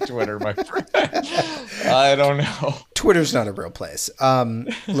good on Twitter, my friend. I don't know. Twitter's not a real place.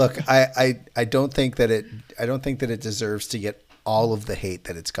 Look, I don't think that it deserves to get all of the hate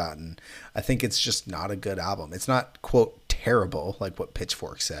that it's gotten. I think it's just not a good album. It's not, quote, terrible, like what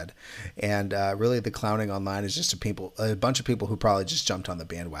Pitchfork said. And really the clowning online is just a bunch of people who probably just jumped on the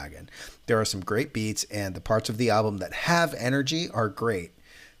bandwagon. There are some great beats, and the parts of the album that have energy are great.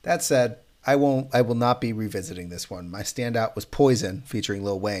 That said, I will not be revisiting this one. My standout was Poison featuring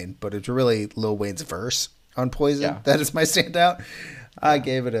Lil Wayne, but it's really Lil Wayne's verse on Poison. Yeah. That is my standout. Yeah. I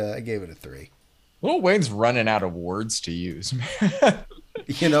gave it a 3. Lil Wayne's running out of words to use, man.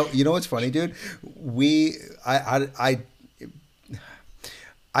 You know what's funny, dude?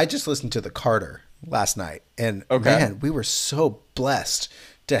 I just listened to The Carter last night, and man, we were so blessed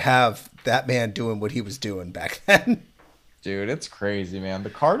to have that man doing what he was doing back then. Dude, it's crazy, man. The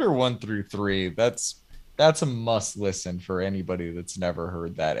Carter 1 through 3, that's a must listen for anybody that's never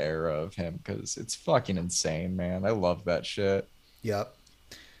heard that era of him, because it's fucking insane, man. I love that shit. Yep.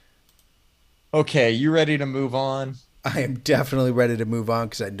 Okay, you ready to move on? I am definitely ready to move on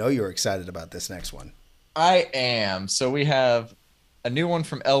because I know you're excited about this next one. I am. So we have a new one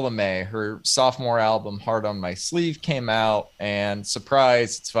from Ella Mai. Her sophomore album, Heart on My Sleeve, came out, and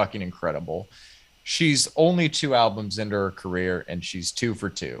surprise, it's fucking incredible. She's only 2 albums into her career, and she's 2 for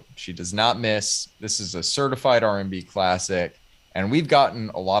 2. She does not miss. This is a certified R&B classic, and we've gotten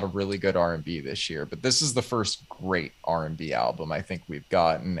a lot of really good R&B this year, but this is the first great R&B album I think we've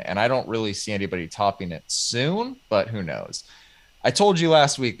gotten, and I don't really see anybody topping it soon, but who knows. I told you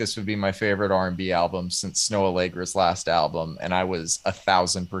last week this would be my favorite R&B album since Snow Allegra's last album, and I was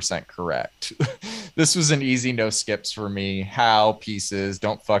 1,000% correct. This was an easy no skips for me. How, Pieces,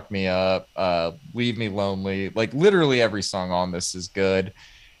 Don't Fuck Me Up, Leave Me Lonely. Like literally every song on this is good.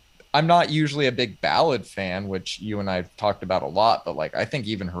 I'm not usually a big ballad fan, which you and I've talked about a lot, but like I think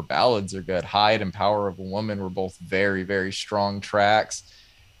even her ballads are good. Hide and Power of a Woman were both very, very strong tracks.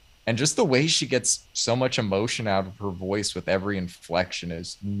 And just the way she gets so much emotion out of her voice with every inflection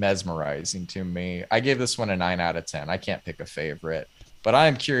is mesmerizing to me. I gave this one a 9 out of 10. I can't pick a favorite, but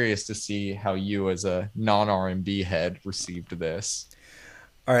I'm curious to see how you as a non-R&B head received this.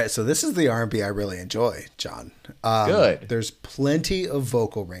 All right, so this is the R&B I really enjoy, John. Good. There's plenty of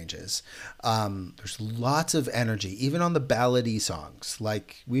vocal ranges. There's lots of energy, even on the ballady songs.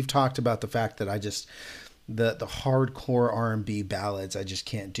 Like we've talked about the fact that the hardcore R&B ballads I just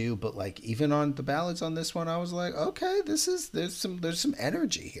can't do, but like even on the ballads on this one, I was like, okay, there's some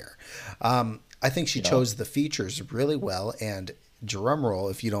energy here. I think she chose the features really well, and drum roll,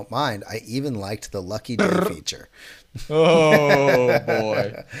 if you don't mind, I even liked the Lucky Day feature. Oh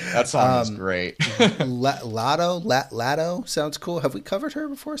boy, that song is great. Lotto sounds cool. Have we covered her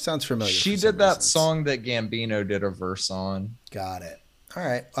before? Sounds familiar. She did that song that Gambino did a verse on. Got it. All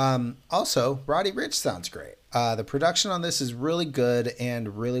right. Also, Roddy Ricch sounds great. The production on this is really good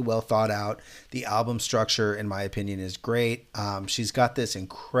and really well thought out. The album structure, in my opinion, is great. She's got this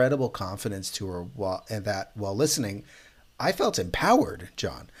incredible confidence to her while listening. I felt empowered,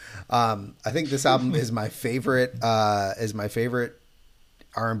 John. I think this album is my favorite. Is my favorite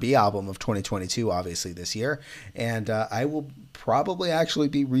R&B album of 2022, obviously this year, and I will probably actually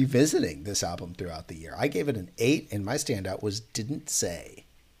be revisiting this album throughout the year. I gave it an 8, and my standout was "Didn't Say."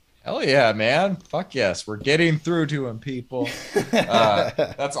 Hell yeah, man. Fuck yes. We're getting through to him, people.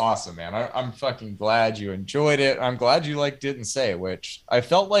 That's awesome, man. I'm fucking glad you enjoyed it. I'm glad you like Didn't Say, which I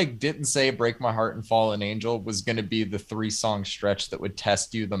felt like Didn't Say, Break My Heart, and Fallen Angel was going to be the 3-song stretch that would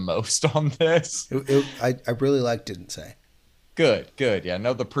test you the most on this. I really like "Didn't Say." Good. Yeah,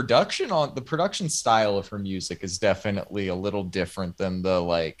 no, the production style of her music is definitely a little different than the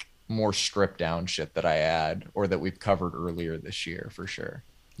like more stripped down shit that I add or that we've covered earlier this year for sure.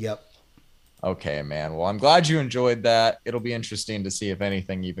 Yep. Okay, man. Well, I'm glad you enjoyed that. It'll be interesting to see if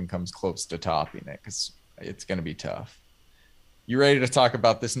anything even comes close to topping it because it's going to be tough. You ready to talk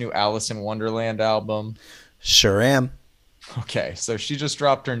about this new Alison Wonderland album? Sure am. Okay, so she just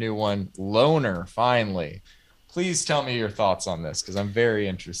dropped her new one, Loner, finally. Please tell me your thoughts on this because I'm very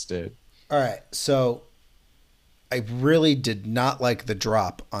interested. All right. So I really did not like the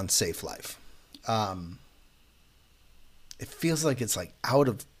drop on Safe Life. It feels like it's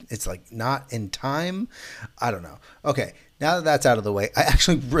like not in time. I don't know. Okay. Now that that's out of the way, I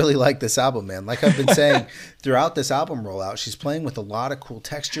actually really like this album, man. Like I've been saying throughout this album rollout, she's playing with a lot of cool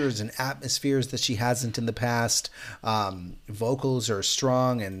textures and atmospheres that she hasn't in the past. Vocals are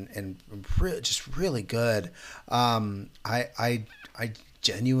strong and just really good. I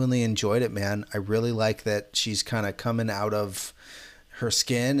genuinely enjoyed it, man. I really like that she's kind of coming out of her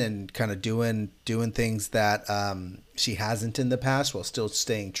skin and kind of doing things that she hasn't in the past while still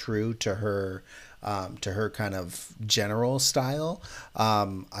staying true to her kind of general style.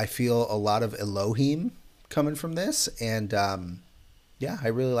 I feel a lot of Elohim coming from this, and yeah, I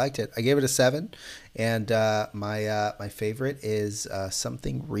really liked it. I gave it a 7, and my favorite is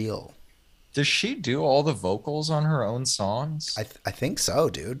Something Real. Does she do all the vocals on her own songs? I think so,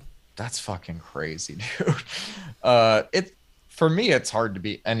 dude. That's fucking crazy, dude. It for me, it's hard to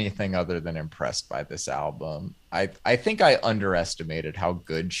be anything other than impressed by this album. I think I underestimated how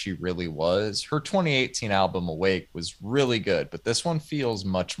good she really was. Her 2018 album Awake was really good, but this one feels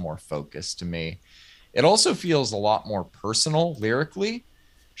much more focused to me. It also feels a lot more personal lyrically.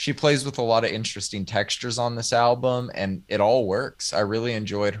 She plays with a lot of interesting textures on this album, and it all works. I really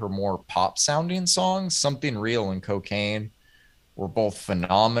enjoyed her more pop sounding songs. Something Real and Cocaine were both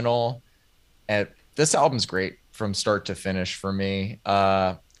phenomenal. And this album's great from start to finish for me.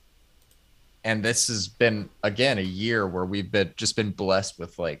 And this has been, again, a year where we've been blessed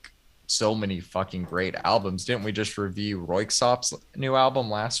with like so many fucking great albums. Didn't we just review Royksop's new album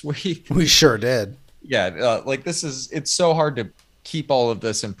last week? We sure did. Yeah, like it's so hard to keep all of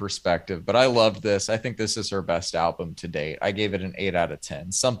this in perspective, but I loved this. I think this is her best album to date. I gave it an 8 out of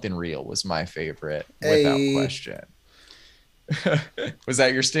 10. Something Real was my favorite without question. Was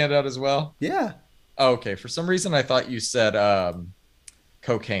that your standout as well? Yeah. Oh, okay. For some reason, I thought you said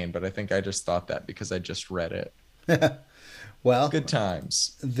Cocaine, but I think I just thought that because I just read it. Well, good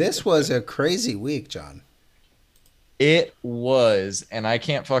times. This was a crazy week, John. It was, and I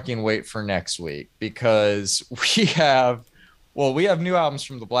can't fucking wait for next week because we have new albums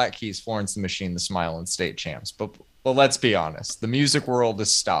from the Black Keys, Florence and the Machine, The Smile, and State Champs. But let's be honest, the music world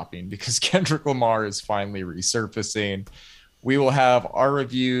is stopping because Kendrick Lamar is finally resurfacing. We will have our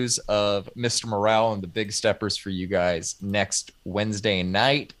reviews of Mr. Morale and the Big Steppers for you guys next Wednesday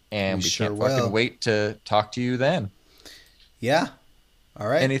night, and we can't fucking wait to talk to you then. Yeah. All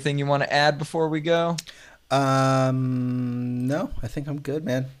right. Anything you want to add before we go? No, I think I'm good,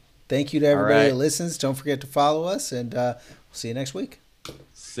 man. Thank you to everybody that listens. Don't forget to follow us, and we'll see you next week.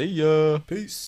 See ya. Peace.